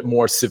little bit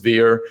more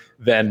severe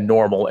than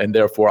normal, and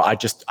therefore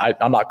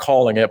I'm not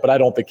calling it, but I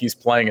don't think he's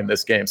playing in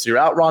this game. So you're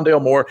out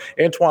Rondale Moore.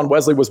 Antoine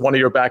Wesley was one of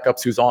your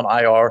backups who's on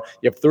IR.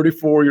 You have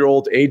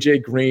 34-year-old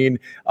AJ Green,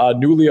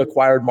 newly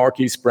acquired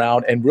Marquise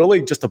Brown, and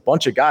really just a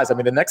bunch of guys. I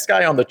mean, the next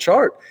guy on the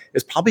chart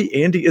is probably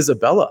Andy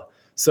Isabella.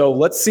 So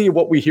let's see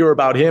what we hear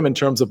about him in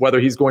terms of whether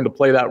he's going to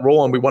play that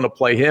role, and we want to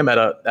play him at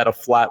a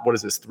flat, what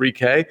is this,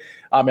 3K?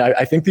 I mean,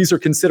 I think these are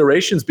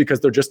considerations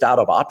because they're just out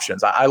of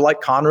options. I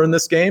like Connor in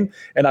this game,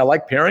 and I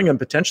like pairing him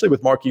potentially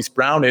with Marquise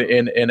Brown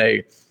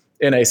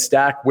in a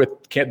stack with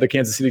the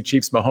Kansas City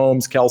Chiefs,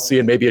 Mahomes, Kelce,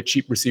 and maybe a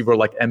cheap receiver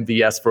like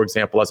MVS, for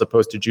example, as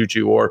opposed to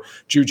Juju or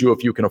Juju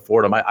if you can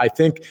afford him. I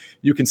think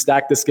you can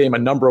stack this game a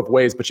number of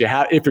ways, but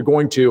if you're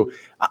going to,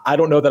 I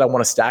don't know that I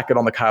want to stack it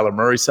on the Kyler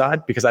Murray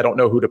side because I don't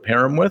know who to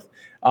pair him with.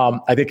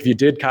 I think if you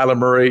did Kyler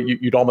Murray,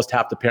 you'd almost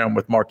have to pair him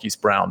with Marquise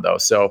Brown, though.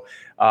 So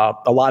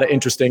a lot of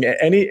interesting.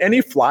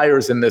 Any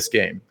flyers in this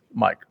game,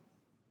 Mike?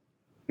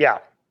 Yeah.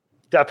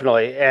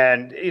 Definitely.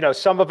 And,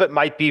 some of it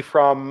might be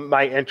from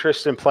my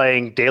interest in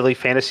playing daily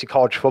fantasy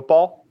college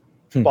football,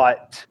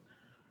 but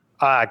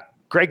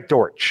Greg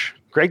Dortch.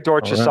 Greg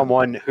Dortch is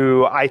someone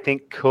who I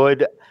think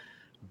could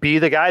be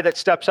the guy that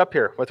steps up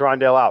here with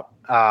Rondale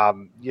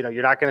out.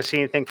 You're not going to see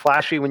anything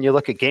flashy when you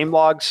look at game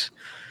logs.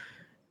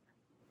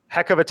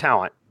 Heck of a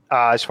talent.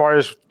 As far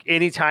as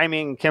any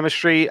timing,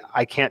 chemistry,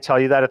 I can't tell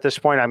you that at this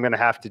point. I'm going to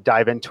have to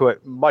dive into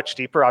it much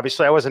deeper.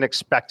 Obviously, I wasn't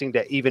expecting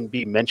to even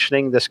be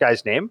mentioning this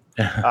guy's name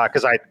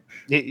because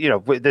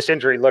this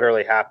injury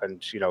literally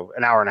happened,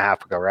 an hour and a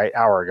half ago, right?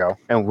 Hour ago.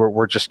 And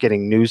we're just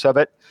getting news of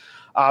it.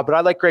 But I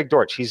like Greg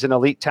Dortch. He's an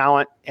elite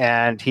talent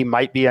and he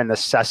might be a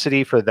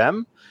necessity for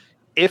them.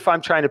 If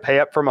I'm trying to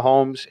pay up for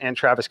Mahomes and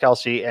Travis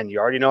Kelce, and you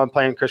already know I'm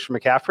playing Christian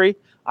McCaffrey,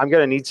 I'm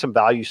going to need some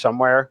value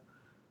somewhere.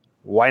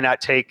 Why not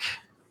take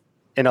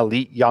an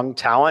elite young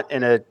talent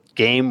in a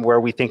game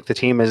where we think the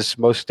team is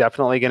most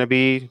definitely going to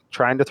be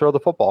trying to throw the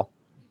football?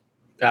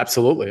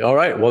 Absolutely. All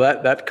right. Well,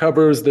 that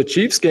covers the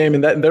Chiefs game,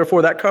 and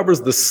therefore that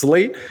covers the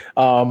slate.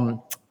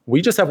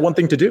 We just have one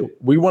thing to do.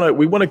 We want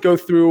to go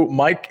through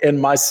Mike and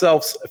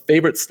myself's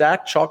favorite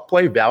stack: chalk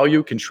play,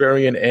 value,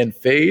 contrarian, and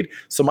fade.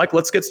 So, Mike,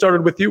 let's get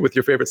started with you with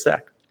your favorite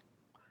stack.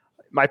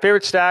 My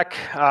favorite stack,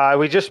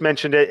 we just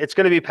mentioned it. It's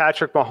going to be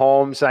Patrick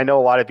Mahomes. I know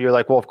a lot of you are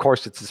like, well, of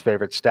course it's his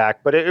favorite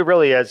stack, but it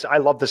really is. I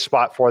love the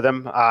spot for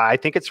them. I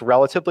think it's a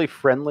relatively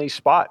friendly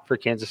spot for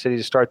Kansas City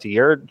to start the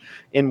year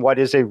in what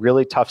is a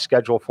really tough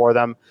schedule for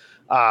them.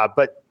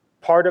 But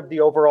part of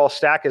the overall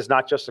stack is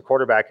not just the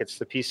quarterback. It's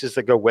the pieces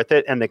that go with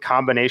it and the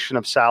combination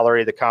of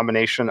salary, the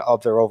combination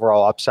of their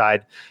overall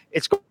upside.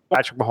 It's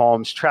Patrick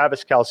Mahomes,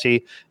 Travis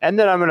Kelce, and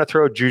then I'm going to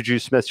throw Juju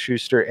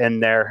Smith-Schuster in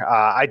there.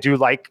 I do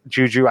like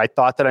Juju. I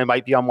thought that I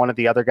might be on one of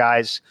the other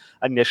guys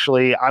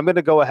initially. I'm going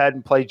to go ahead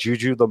and play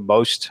Juju the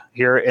most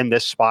here in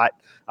this spot.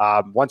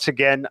 Once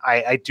again,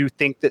 I do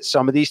think that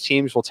some of these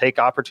teams will take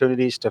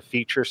opportunities to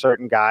feature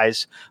certain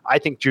guys. I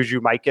think Juju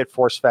might get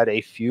force-fed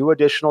a few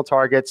additional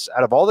targets.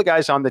 Out of all the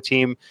guys on the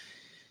team,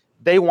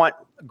 they want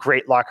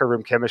great locker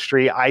room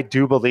chemistry. I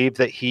do believe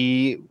that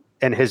he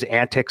and his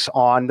antics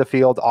on the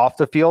field, off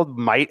the field,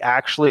 might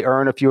actually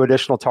earn a few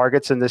additional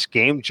targets in this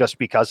game just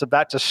because of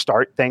that, to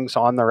start things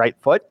on the right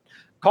foot.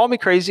 Call me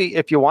crazy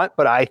if you want,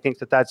 but I think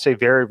that that's a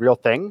very real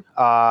thing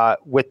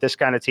with this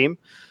kind of team.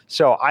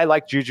 So I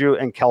like Juju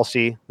and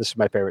Kelce. This is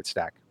my favorite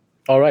stack.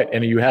 All right,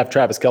 and you have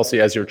Travis Kelce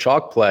as your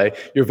chalk play.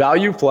 Your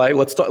value play,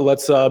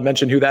 let's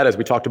mention who that is.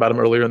 We talked about him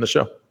earlier in the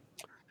show.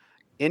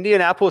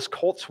 Indianapolis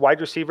Colts wide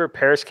receiver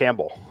Paris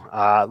Campbell.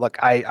 Look,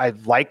 I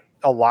like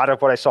a lot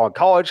of what I saw in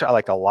college. I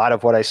like a lot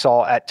of what I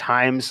saw at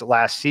times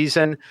last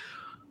season.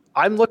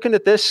 I'm looking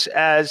at this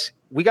as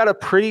we got a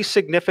pretty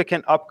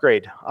significant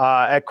upgrade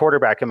at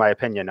quarterback, in my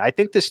opinion. I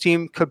think this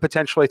team could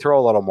potentially throw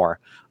a little more.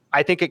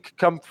 I think it could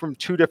come from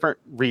two different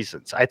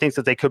reasons. I think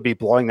that they could be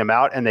blowing them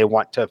out and they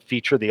want to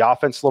feature the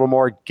offense a little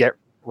more, get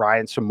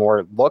Ryan some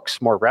more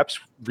looks, more reps,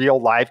 real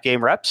live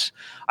game reps.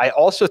 I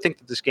also think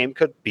that this game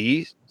could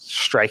be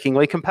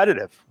strikingly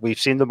competitive. We've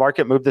seen the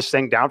market move this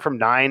thing down from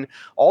 9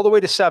 all the way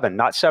to 7,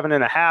 not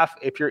 7.5.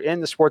 If you're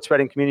in the sports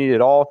betting community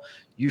at all,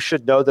 you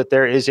should know that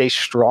there is a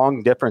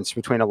strong difference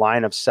between a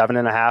line of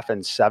 7.5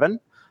 and 7.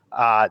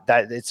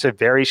 That it's a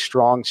very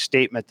strong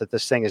statement that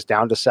this thing is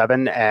down to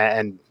 7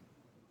 and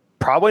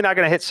probably not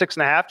going to hit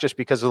 6.5 just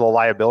because of the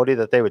liability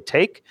that they would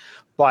take.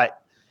 But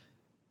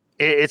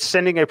it's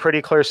sending a pretty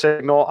clear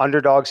signal.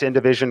 Underdogs in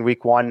division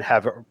week 1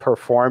 have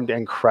performed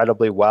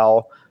incredibly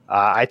well.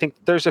 I think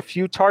there's a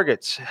few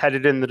targets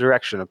headed in the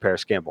direction of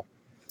Paris Campbell.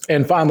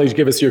 And finally,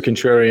 give us your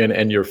contrarian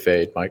and your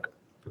fade, Mike.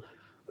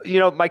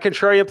 My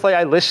contrarian play,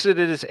 I listed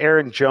it as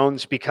Aaron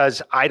Jones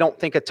because I don't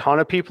think a ton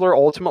of people are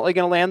ultimately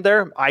going to land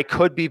there. I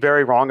could be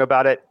very wrong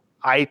about it.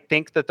 I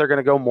think that they're going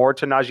to go more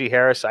to Najee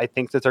Harris. I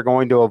think that they're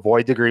going to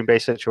avoid the Green Bay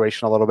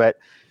situation a little bit.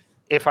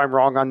 If I'm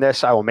wrong on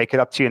this, I will make it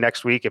up to you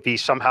next week. If he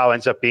somehow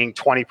ends up being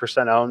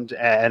 20% owned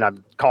and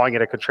I'm calling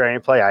it a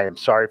contrarian play, I am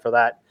sorry for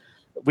that.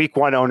 Week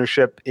 1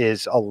 ownership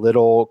is a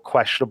little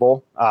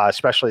questionable,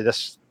 especially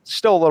this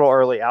still a little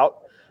early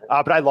out.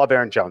 But I love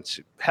Aaron Jones,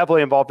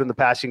 heavily involved in the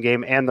passing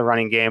game and the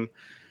running game.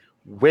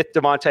 With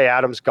Devontae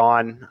Adams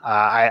gone,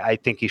 I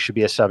think he should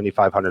be a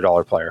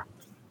 $7,500 player.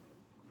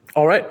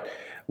 All right.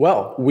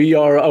 Well, we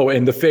are,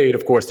 and the fade,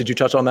 of course. Did you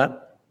touch on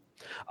that?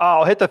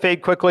 I'll hit the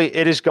fade quickly.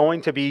 It is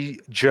going to be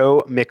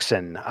Joe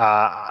Mixon.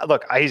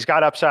 Look, he's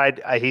got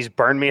upside. He's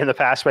burned me in the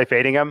past by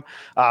fading him.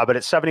 But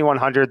at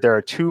 7,100, there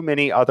are too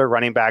many other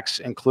running backs,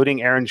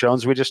 including Aaron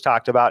Jones, we just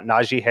talked about,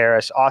 Najee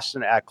Harris,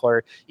 Austin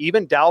Eckler,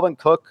 even Dalvin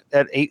Cook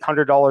at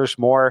 $800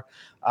 more.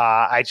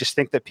 I just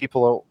think that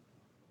people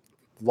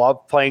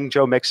love playing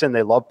Joe Mixon.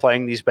 They love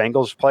playing these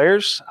Bengals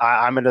players.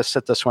 I'm going to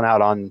sit this one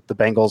out on the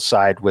Bengals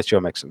side with Joe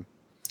Mixon.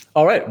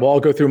 All right, well, I'll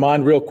go through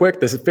mine real quick.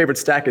 This favorite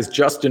stack is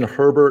Justin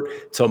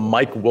Herbert to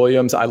Mike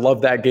Williams. I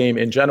love that game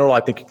in general. I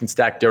think you can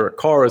stack Derek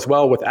Carr as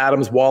well with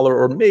Adams, Waller,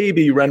 or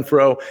maybe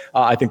Renfro.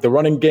 I think the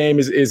running game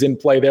is in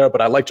play there, but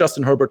I like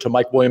Justin Herbert to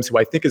Mike Williams, who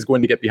I think is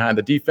going to get behind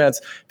the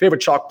defense.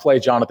 Favorite chalk play,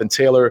 Jonathan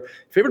Taylor.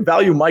 Favorite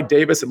value, Mike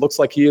Davis. It looks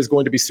like he is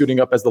going to be suiting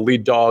up as the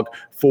lead dog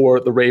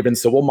for the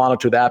Ravens, so we'll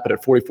monitor that, but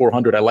at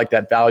 4,400, I like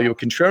that value.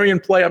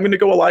 Contrarian play, I'm going to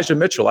go Elijah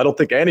Mitchell. I don't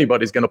think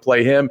anybody's going to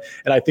play him,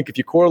 and I think if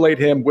you correlate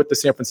him with the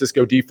San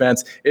Francisco defense,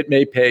 it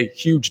may pay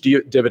huge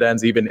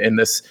dividends even in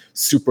this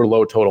super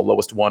low total,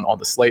 lowest one on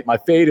the slate. My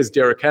fade is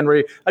Derrick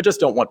Henry. I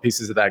just don't want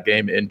pieces of that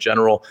game in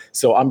general,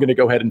 so I'm going to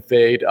go ahead and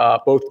fade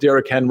both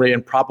Derrick Henry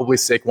and probably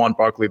Saquon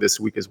Barkley this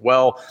week as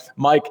well.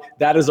 Mike,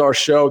 that is our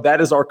show.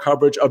 That is our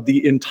coverage of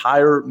the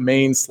entire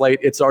main slate.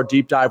 It's our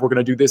deep dive. We're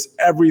going to do this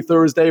every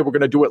Thursday. We're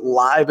going to do it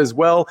live as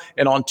well,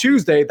 and on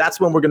Tuesday,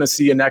 that's when we're going to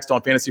see you next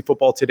on Fantasy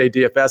Football Today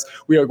DFS.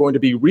 We are going to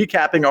be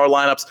recapping our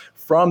lineups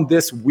from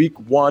this week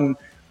 1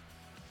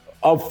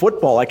 of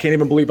football. I can't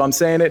even believe I'm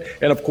saying it.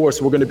 And of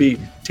course, we're going to be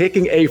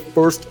taking a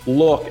first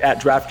look at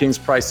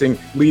DraftKings pricing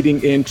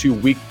leading into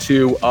week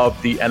 2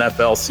 of the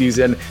NFL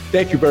season.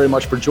 Thank you very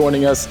much for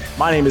joining us.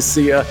 My name is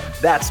Sia.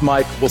 That's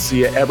Mike. We'll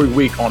see you every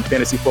week on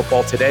Fantasy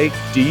Football Today,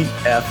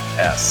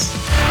 DFS.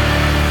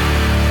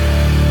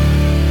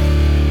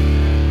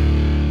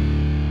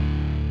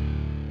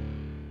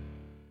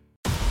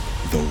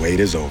 The wait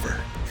is over.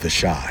 The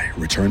Chi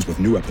returns with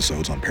new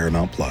episodes on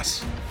Paramount+.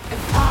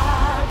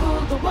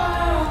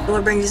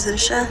 What brings you to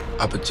the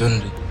Chi?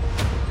 Opportunity.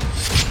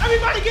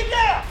 Everybody get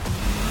down!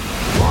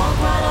 Walk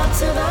right up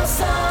to the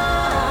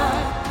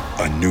side.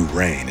 A new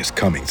reign is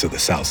coming to the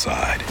South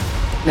Side.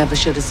 Never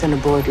should have sent a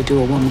boy to do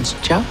a woman's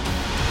job.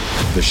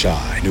 The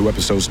Chi. New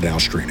episodes now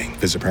streaming.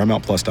 Visit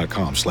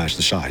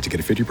ParamountPlus.com/The Chi to get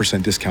a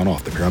 50% discount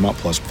off the Paramount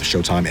Plus with the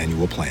Showtime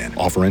annual plan.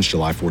 Offer ends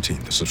July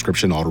 14th. The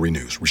subscription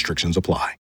auto-renews. Restrictions apply.